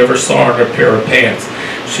great-grandma, I never saw her in a pair of pants.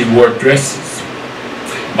 She wore dresses.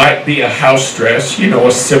 Might be a house dress, you know,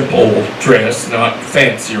 a simple dress, not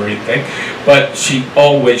fancy or anything, but she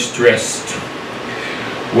always dressed.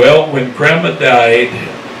 Well, when Grandma died,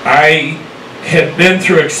 I had been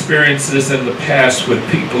through experiences in the past with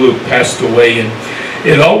people who passed away, and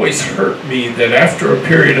it always hurt me that after a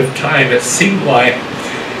period of time, it seemed like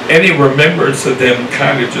any remembrance of them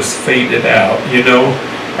kind of just faded out, you know.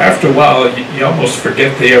 After a while, you almost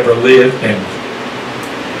forget they ever lived, and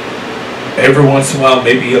every once in a while,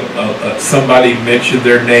 maybe somebody mentioned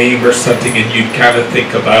their name or something, and you'd kind of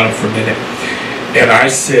think about them for a minute. And I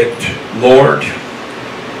said, Lord,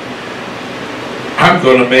 I'm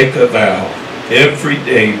going to make a vow every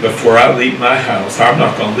day before I leave my house. I'm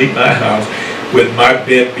not going to leave my house with my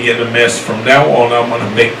bed being a mess. From now on, I'm going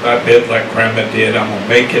to make my bed like Grandma did. I'm going to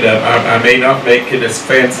make it up. I may not make it as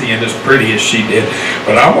fancy and as pretty as she did,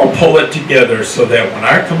 but I'm going to pull it together so that when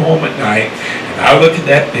I come home at night and I look at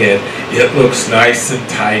that bed, it looks nice and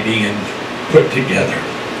tidy and put together.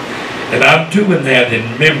 And I'm doing that in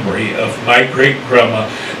memory of my great-grandma,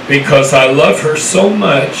 because I love her so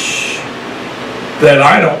much that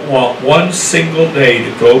I don't want one single day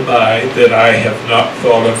to go by that I have not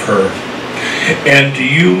thought of her. And do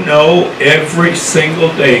you know, every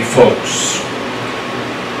single day, folks,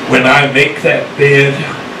 when I make that bed,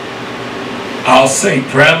 I'll say,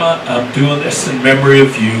 Grandma, I'm doing this in memory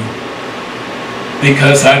of you,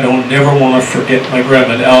 because I don't never want to forget my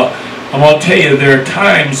grandma. Now, I'm going to tell you, there are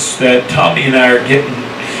times that Tommy and I are getting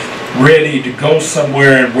ready to go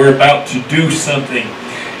somewhere and we're about to do something,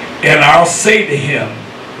 and I'll say to him,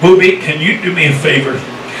 Booby, can you do me a favor?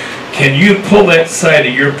 can you pull that side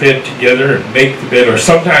of your bed together and make the bed? Or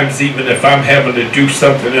sometimes even if I'm having to do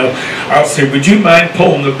something else, I'll say, would you mind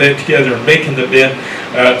pulling the bed together and making the bed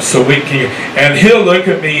so we can, and he'll look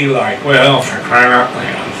at me like, well, for crying out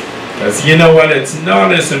loud. Because you know what, it's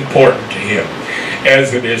not as important to him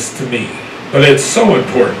as it is to me. But it's so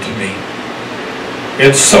important to me.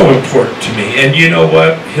 It's so important to me. And you know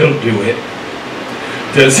what? He'll do it.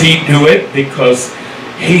 Does he do it because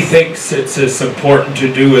he thinks it's as important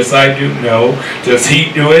to do as I do? No. Does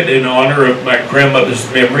he do it in honor of my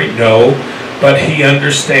grandmother's memory? No. But he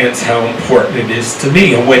understands how important it is to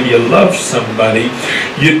me. And when you love somebody,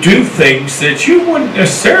 you do things that you wouldn't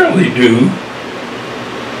necessarily do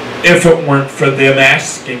if it weren't for them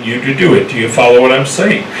asking you to do it. Do you follow what I'm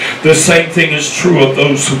saying? The same thing is true of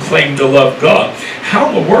those who claim to love God. How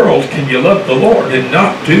in the world can you love the Lord and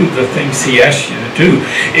not do the things he asks you to do?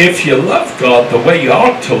 If you love God the way you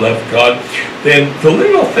ought to love God, then the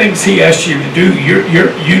little things he asks you to do,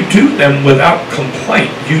 you do them without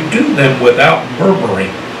complaint. You do them without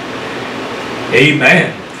murmuring.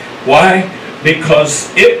 Amen. Why?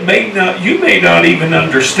 Because you may not even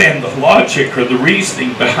understand the logic or the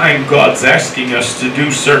reasoning behind God's asking us to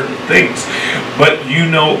do certain things. But you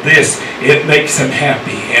know this, it makes him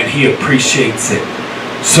happy and he appreciates it.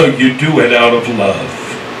 So you do it out of love.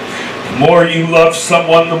 The more you love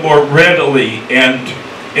someone, the more readily and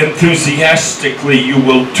enthusiastically you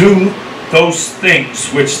will do those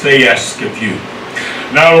things which they ask of you.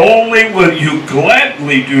 Not only will you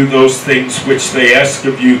gladly do those things which they ask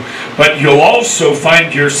of you, but you'll also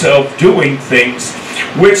find yourself doing things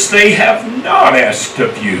which they have not asked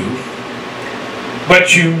of you.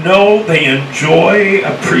 But you know they enjoy,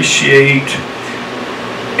 appreciate,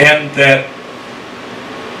 and that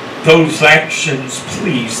those actions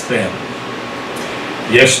please them.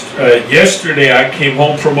 Yesterday I came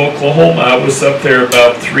home from Oklahoma. I was up there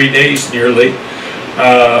about 3 days nearly.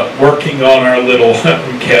 Working on our little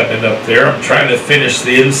hunting cabin up there. I'm trying to finish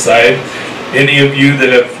the inside. Any of you that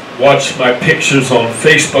have watched my pictures on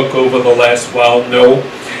Facebook over the last while know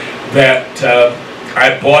that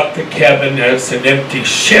I bought the cabin as an empty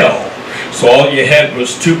shell. So all you had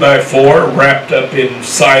was 2x4 wrapped up in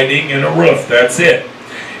siding and a roof. That's it.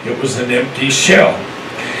 It was an empty shell.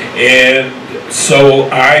 And so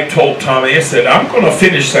I told Tommy, I said, I'm going to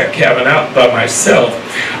finish that cabin out by myself.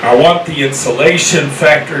 I want the insulation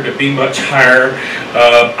factor to be much higher.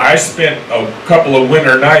 I spent a couple of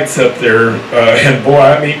winter nights up there, and boy,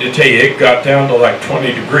 I mean to tell you, it got down to like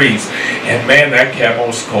 20 degrees. And man, that cabin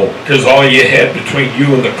was cold, because all you had between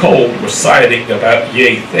you and the cold was siding about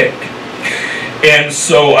yay thick. And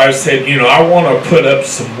so I said, you know, I want to put up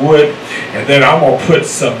some wood, and then I'm going to put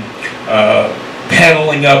some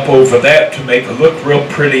paneling up over that to make it look real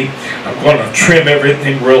pretty. I'm going to trim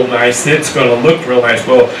everything real nice. It's going to look real nice.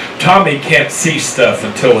 Well, Tommy can't see stuff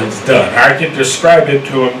until it's done. I can describe it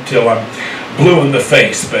to him till I'm blue in the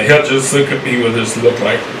face, but he'll just look at me with his look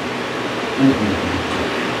like,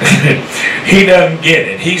 he doesn't get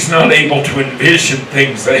it. He's not able to envision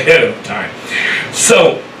things ahead of time.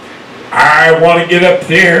 So I want to get up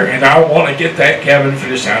there and I want to get that cabin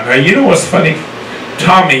finished out. Now, you know what's funny?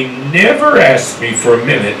 Tommy never asked me for a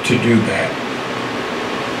minute to do that.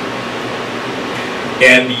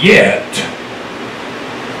 And yet,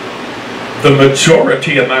 the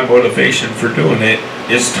majority of my motivation for doing it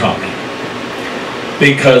is Tommy.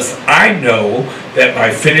 Because I know that by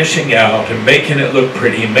finishing out and making it look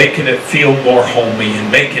pretty and making it feel more homey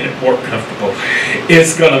and making it more comfortable,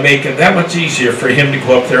 it's going to make it that much easier for him to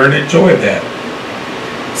go up there and enjoy that.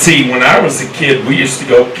 See, when I was a kid, we used to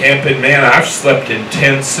go camping. Man, I've slept in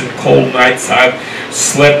tents and cold nights. I've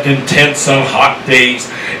slept in tents on hot days.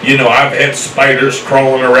 You know, I've had spiders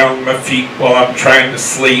crawling around my feet while I'm trying to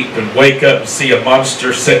sleep and wake up and see a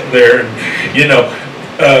monster sitting there. And, you know,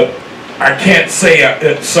 I can't say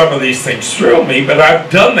some of these things thrill me, but I've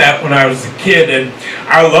done that when I was a kid, and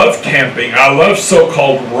I love camping. I love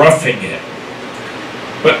so-called roughing it.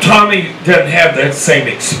 But Tommy doesn't have that same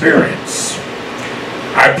experience.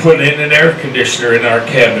 I put in an air conditioner in our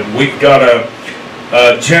cabin. We've got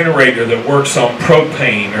a generator that works on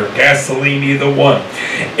propane or gasoline, either one.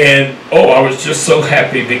 And, oh, I was just so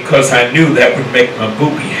happy because I knew that would make my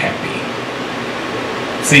booby happy.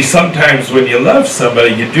 See, sometimes when you love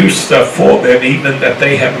somebody, you do stuff for them even that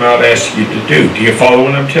they have not asked you to do. Do you follow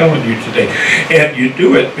what I'm telling you today? And you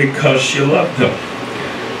do it because you love them.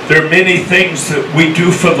 There are many things that we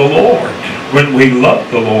do for the Lord when we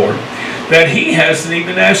love the Lord that He hasn't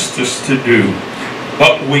even asked us to do.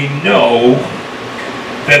 But we know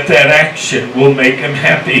that that action will make Him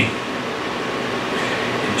happy.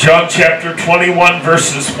 John chapter 21,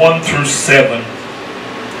 verses 1 through 7.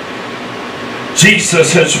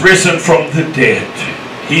 Jesus has risen from the dead.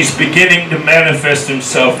 He's beginning to manifest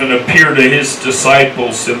himself and appear to his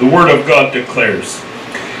disciples. And the Word of God declares,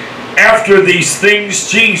 after these things,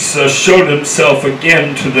 Jesus showed himself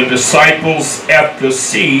again to the disciples at the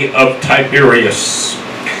Sea of Tiberias.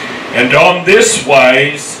 And on this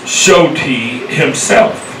wise showed he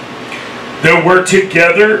himself. There were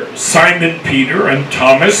together Simon Peter and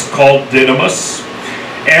Thomas called Didymus,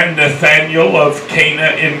 and Nathanael of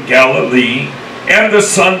Cana in Galilee, and the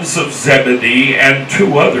sons of Zebedee, and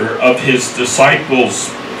 2 other of his disciples.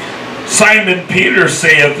 Simon Peter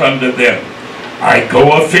saith unto them, I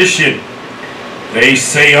go a-fishing. They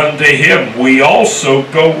say unto him, We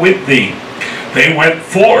also go with thee. They went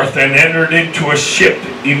forth and entered into a ship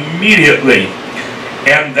immediately,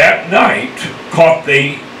 and that night caught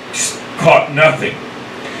nothing.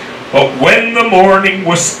 But when the morning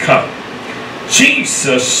was come,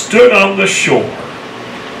 Jesus stood on the shore.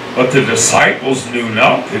 But the disciples knew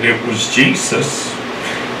not that it was Jesus.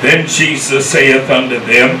 Then Jesus saith unto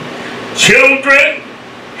them, Children,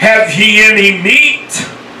 have ye any meat?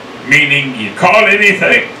 Meaning, you caught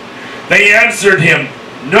anything? They answered him,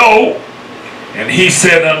 No. And he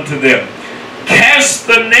said unto them, Cast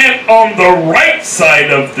the net on the right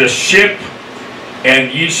side of the ship,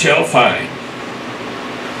 and ye shall find.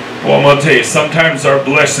 Well, I'm going to tell you, sometimes our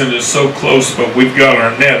blessing is so close, but we've got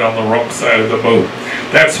our net on the wrong side of the boat.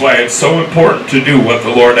 That's why it's so important to do what the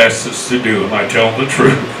Lord asks us to do. Am I telling the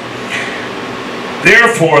truth?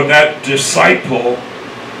 Therefore, that disciple,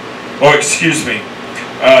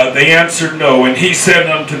 they answered no. And he said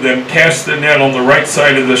unto them, Cast the net on the right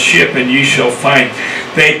side of the ship, and ye shall find.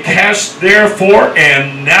 They cast therefore,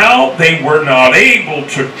 and now they were not able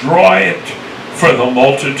to draw it for the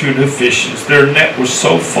multitude of fishes. Their net was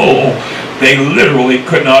so full, they literally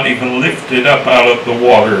could not even lift it up out of the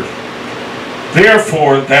water.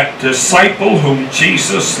 Therefore, that disciple whom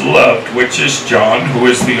Jesus loved, which is John, who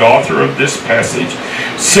is the author of this passage,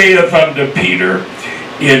 saith unto Peter,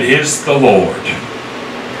 It is the Lord.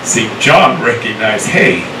 See, John recognized,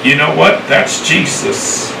 hey, you know what? That's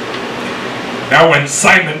Jesus. Now when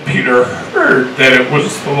Simon Peter heard that it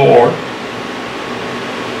was the Lord,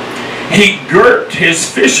 he girt his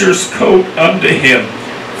fisher's coat unto him,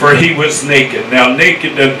 for he was naked. Now,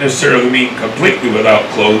 naked doesn't necessarily mean completely without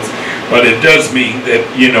clothes, but it does mean that,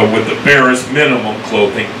 with the barest minimum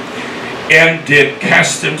clothing, and did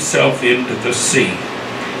cast himself into the sea.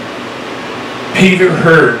 Peter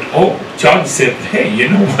heard, John said, hey, you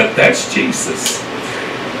know what? That's Jesus.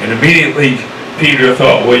 And immediately Peter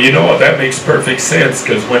thought, well, you know what? That makes perfect sense,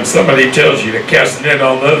 because when somebody tells you to cast a net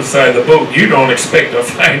on the other side of the boat, you don't expect to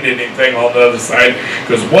find anything on the other side,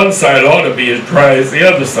 because one side ought to be as dry as the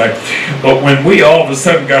other side. But when we all of a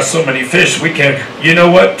sudden got so many fish, we can, you know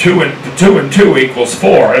what? 2 and 2 equals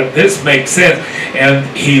 4. And this makes sense.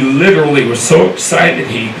 And he literally was so excited,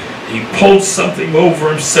 he pulled something over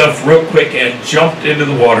himself real quick and jumped into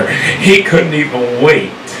the water. He couldn't even wait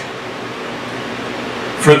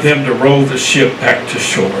for them to row the ship back to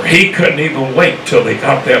shore. He couldn't even wait till they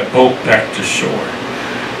got that boat back to shore.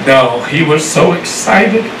 No, he was so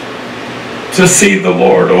excited to see the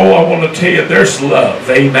Lord. I want to tell you, there's love.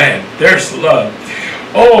 Amen. There's love.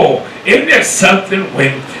 Isn't it something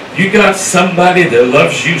when you got somebody that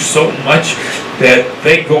loves you so much that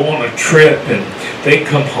they go on a trip and they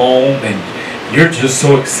come home and you're just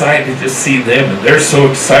so excited to see them, and they're so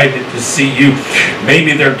excited to see you.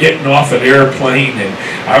 Maybe they're getting off an airplane, and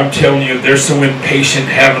I'm telling you, they're so impatient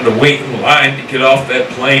having to wait in line to get off that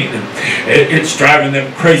plane, and it's driving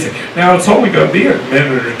them crazy. Now, it's only going to be a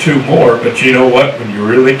minute or 2 more, but you know what? When you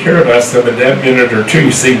really care about something, that minute or 2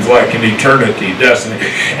 seems like an eternity, doesn't it?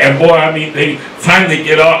 And boy, they finally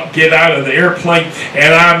get out of the airplane,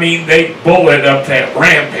 and they bullet up that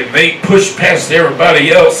ramp, and they push past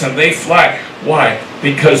everybody else, and they fly. Why?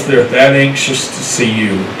 Because they're that anxious to see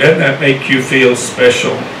you. Doesn't that make you feel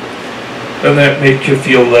special? Doesn't that make you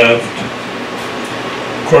feel loved?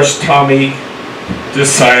 Of course, Tommy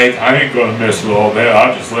decided, I ain't going to mess with all that.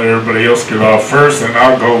 I'll just let everybody else get off first, and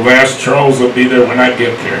I'll go last. Charles will be there when I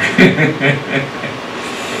get there.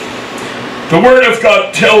 The Word of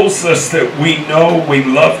God tells us that we know we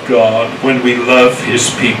love God when we love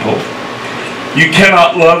His people. You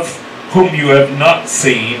cannot love whom you have not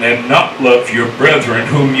seen, and not love your brethren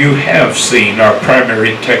whom you have seen, our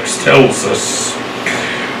primary text tells us.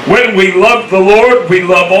 When we love the Lord, we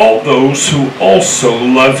love all those who also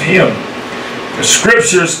love Him. The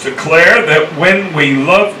Scriptures declare that when we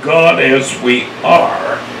love God as we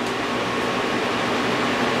are,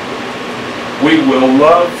 we will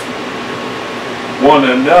love one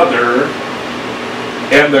another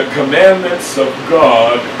and the commandments of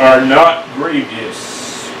God are not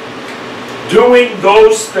grievous. Doing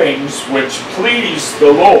those things which please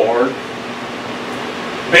the Lord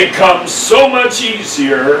becomes so much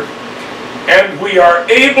easier, and we are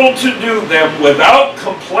able to do them without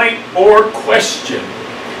complaint or question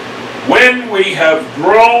when we have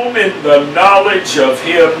grown in the knowledge of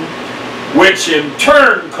Him, which in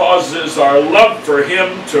turn causes our love for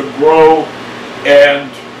Him to grow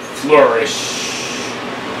and flourish.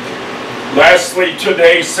 Lastly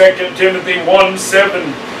today, 2 Timothy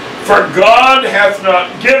 1:7, for God hath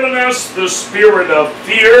not given us the spirit of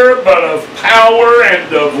fear, but of power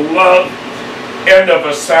and of love and of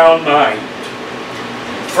a sound mind.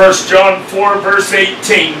 1 John 4 verse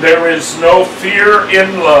 18, there is no fear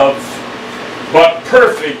in love, but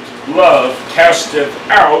perfect love casteth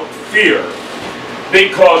out fear,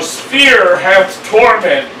 because fear hath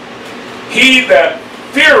torment. He that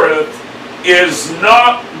feareth is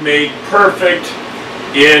not made perfect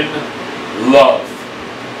in love.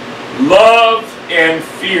 Love and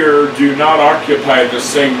fear do not occupy the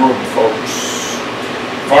same room, folks.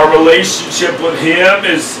 If our relationship with Him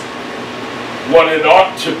is what it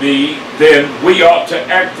ought to be, then we ought to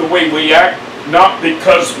act the way we act, not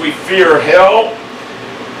because we fear hell,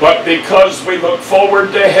 but because we look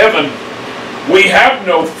forward to heaven. We have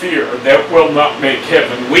no fear that will not make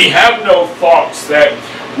heaven. We have no thoughts that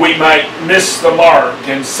we might miss the mark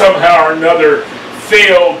and somehow or another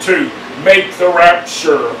fail to make the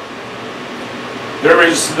rapture. There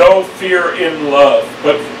is no fear in love,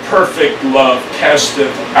 but perfect love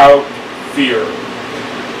casteth out fear.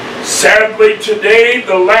 Sadly today,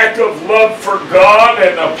 the lack of love for God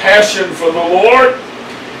and a passion for the Lord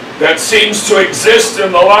that seems to exist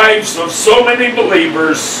in the lives of so many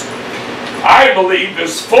believers, I believe,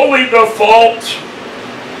 is fully the fault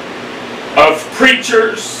of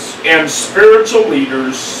preachers and spiritual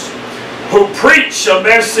leaders who preach a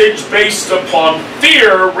message based upon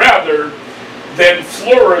fear rather than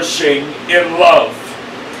flourishing in love.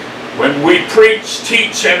 When we preach,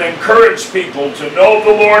 teach, and encourage people to know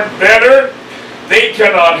the Lord better, they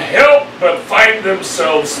cannot help but find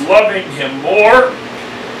themselves loving Him more,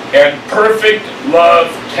 and perfect love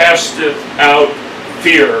casteth out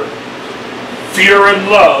fear. Fear and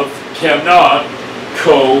love cannot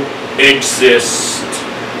coexist.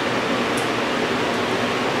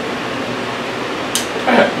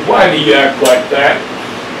 Why do you act like that?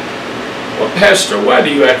 Well, Pastor, why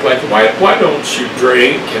do you act like that? Why don't you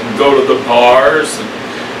drink and go to the bars and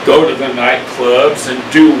go to the nightclubs and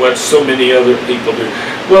do what so many other people do?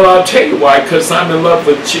 Well, I'll tell you why, because I'm in love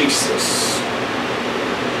with Jesus.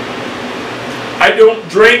 I don't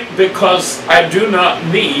drink because I do not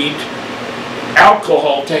need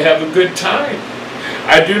alcohol to have a good time.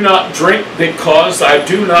 I do not drink because I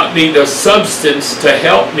do not need a substance to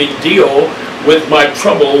help me deal with my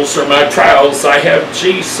troubles or my trials. I have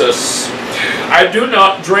Jesus. I do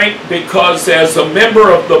not drink because as a member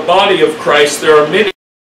of the body of Christ, there are many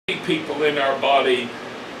people in our body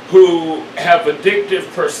who have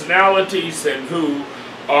addictive personalities and who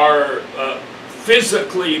are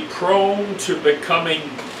physically prone to becoming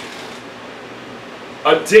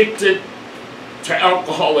addicted to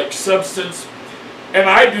alcoholic substance, and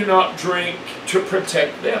I do not drink to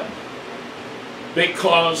protect them,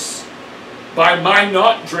 because by my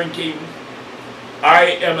not drinking,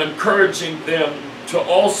 I am encouraging them to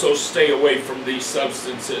also stay away from these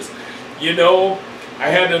substances. You know, I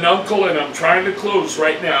had an uncle, and I'm trying to close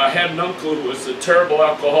right now. I had an uncle who was a terrible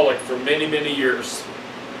alcoholic for many, many years.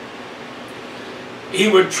 He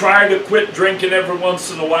would try to quit drinking every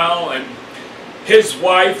once in a while, and his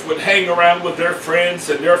wife would hang around with their friends,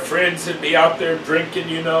 and their friends would be out there drinking,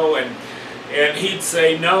 you know, and he'd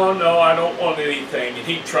say, no, I don't want anything, and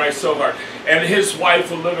he'd try so hard. And his wife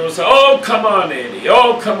would literally say, oh, come on, Eddie,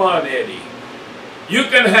 oh, come on, Eddie. You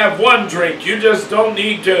can have one drink, you just don't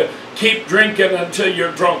need to keep drinking until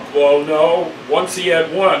you're drunk. Well, no, once he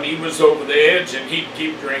had one, he was over the edge, and he'd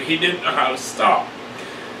keep drinking. He didn't know how to stop.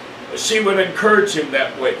 She would encourage him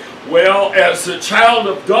that way. Well, as a child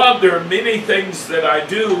of God, there are many things that I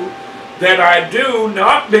do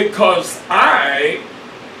not because I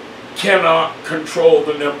cannot control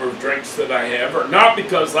the number of drinks that I have, or not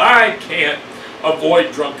because I can't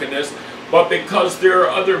avoid drunkenness, but because there are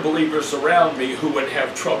other believers around me who would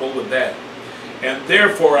have trouble with that. And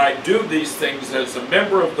therefore I do these things as a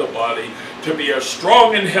member of the body to be a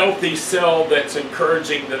strong and healthy cell that's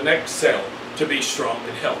encouraging the next cell to be strong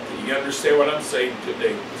and healthy. You understand what I'm saying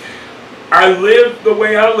today? I live the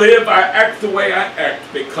way I live, I act the way I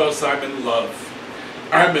act because I'm in love.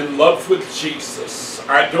 I'm in love with Jesus.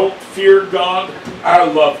 I don't fear God, I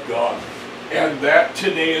love God. And that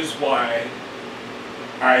today is why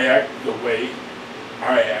I act the way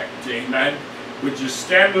I act. Amen. Would you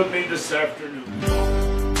stand with me this afternoon?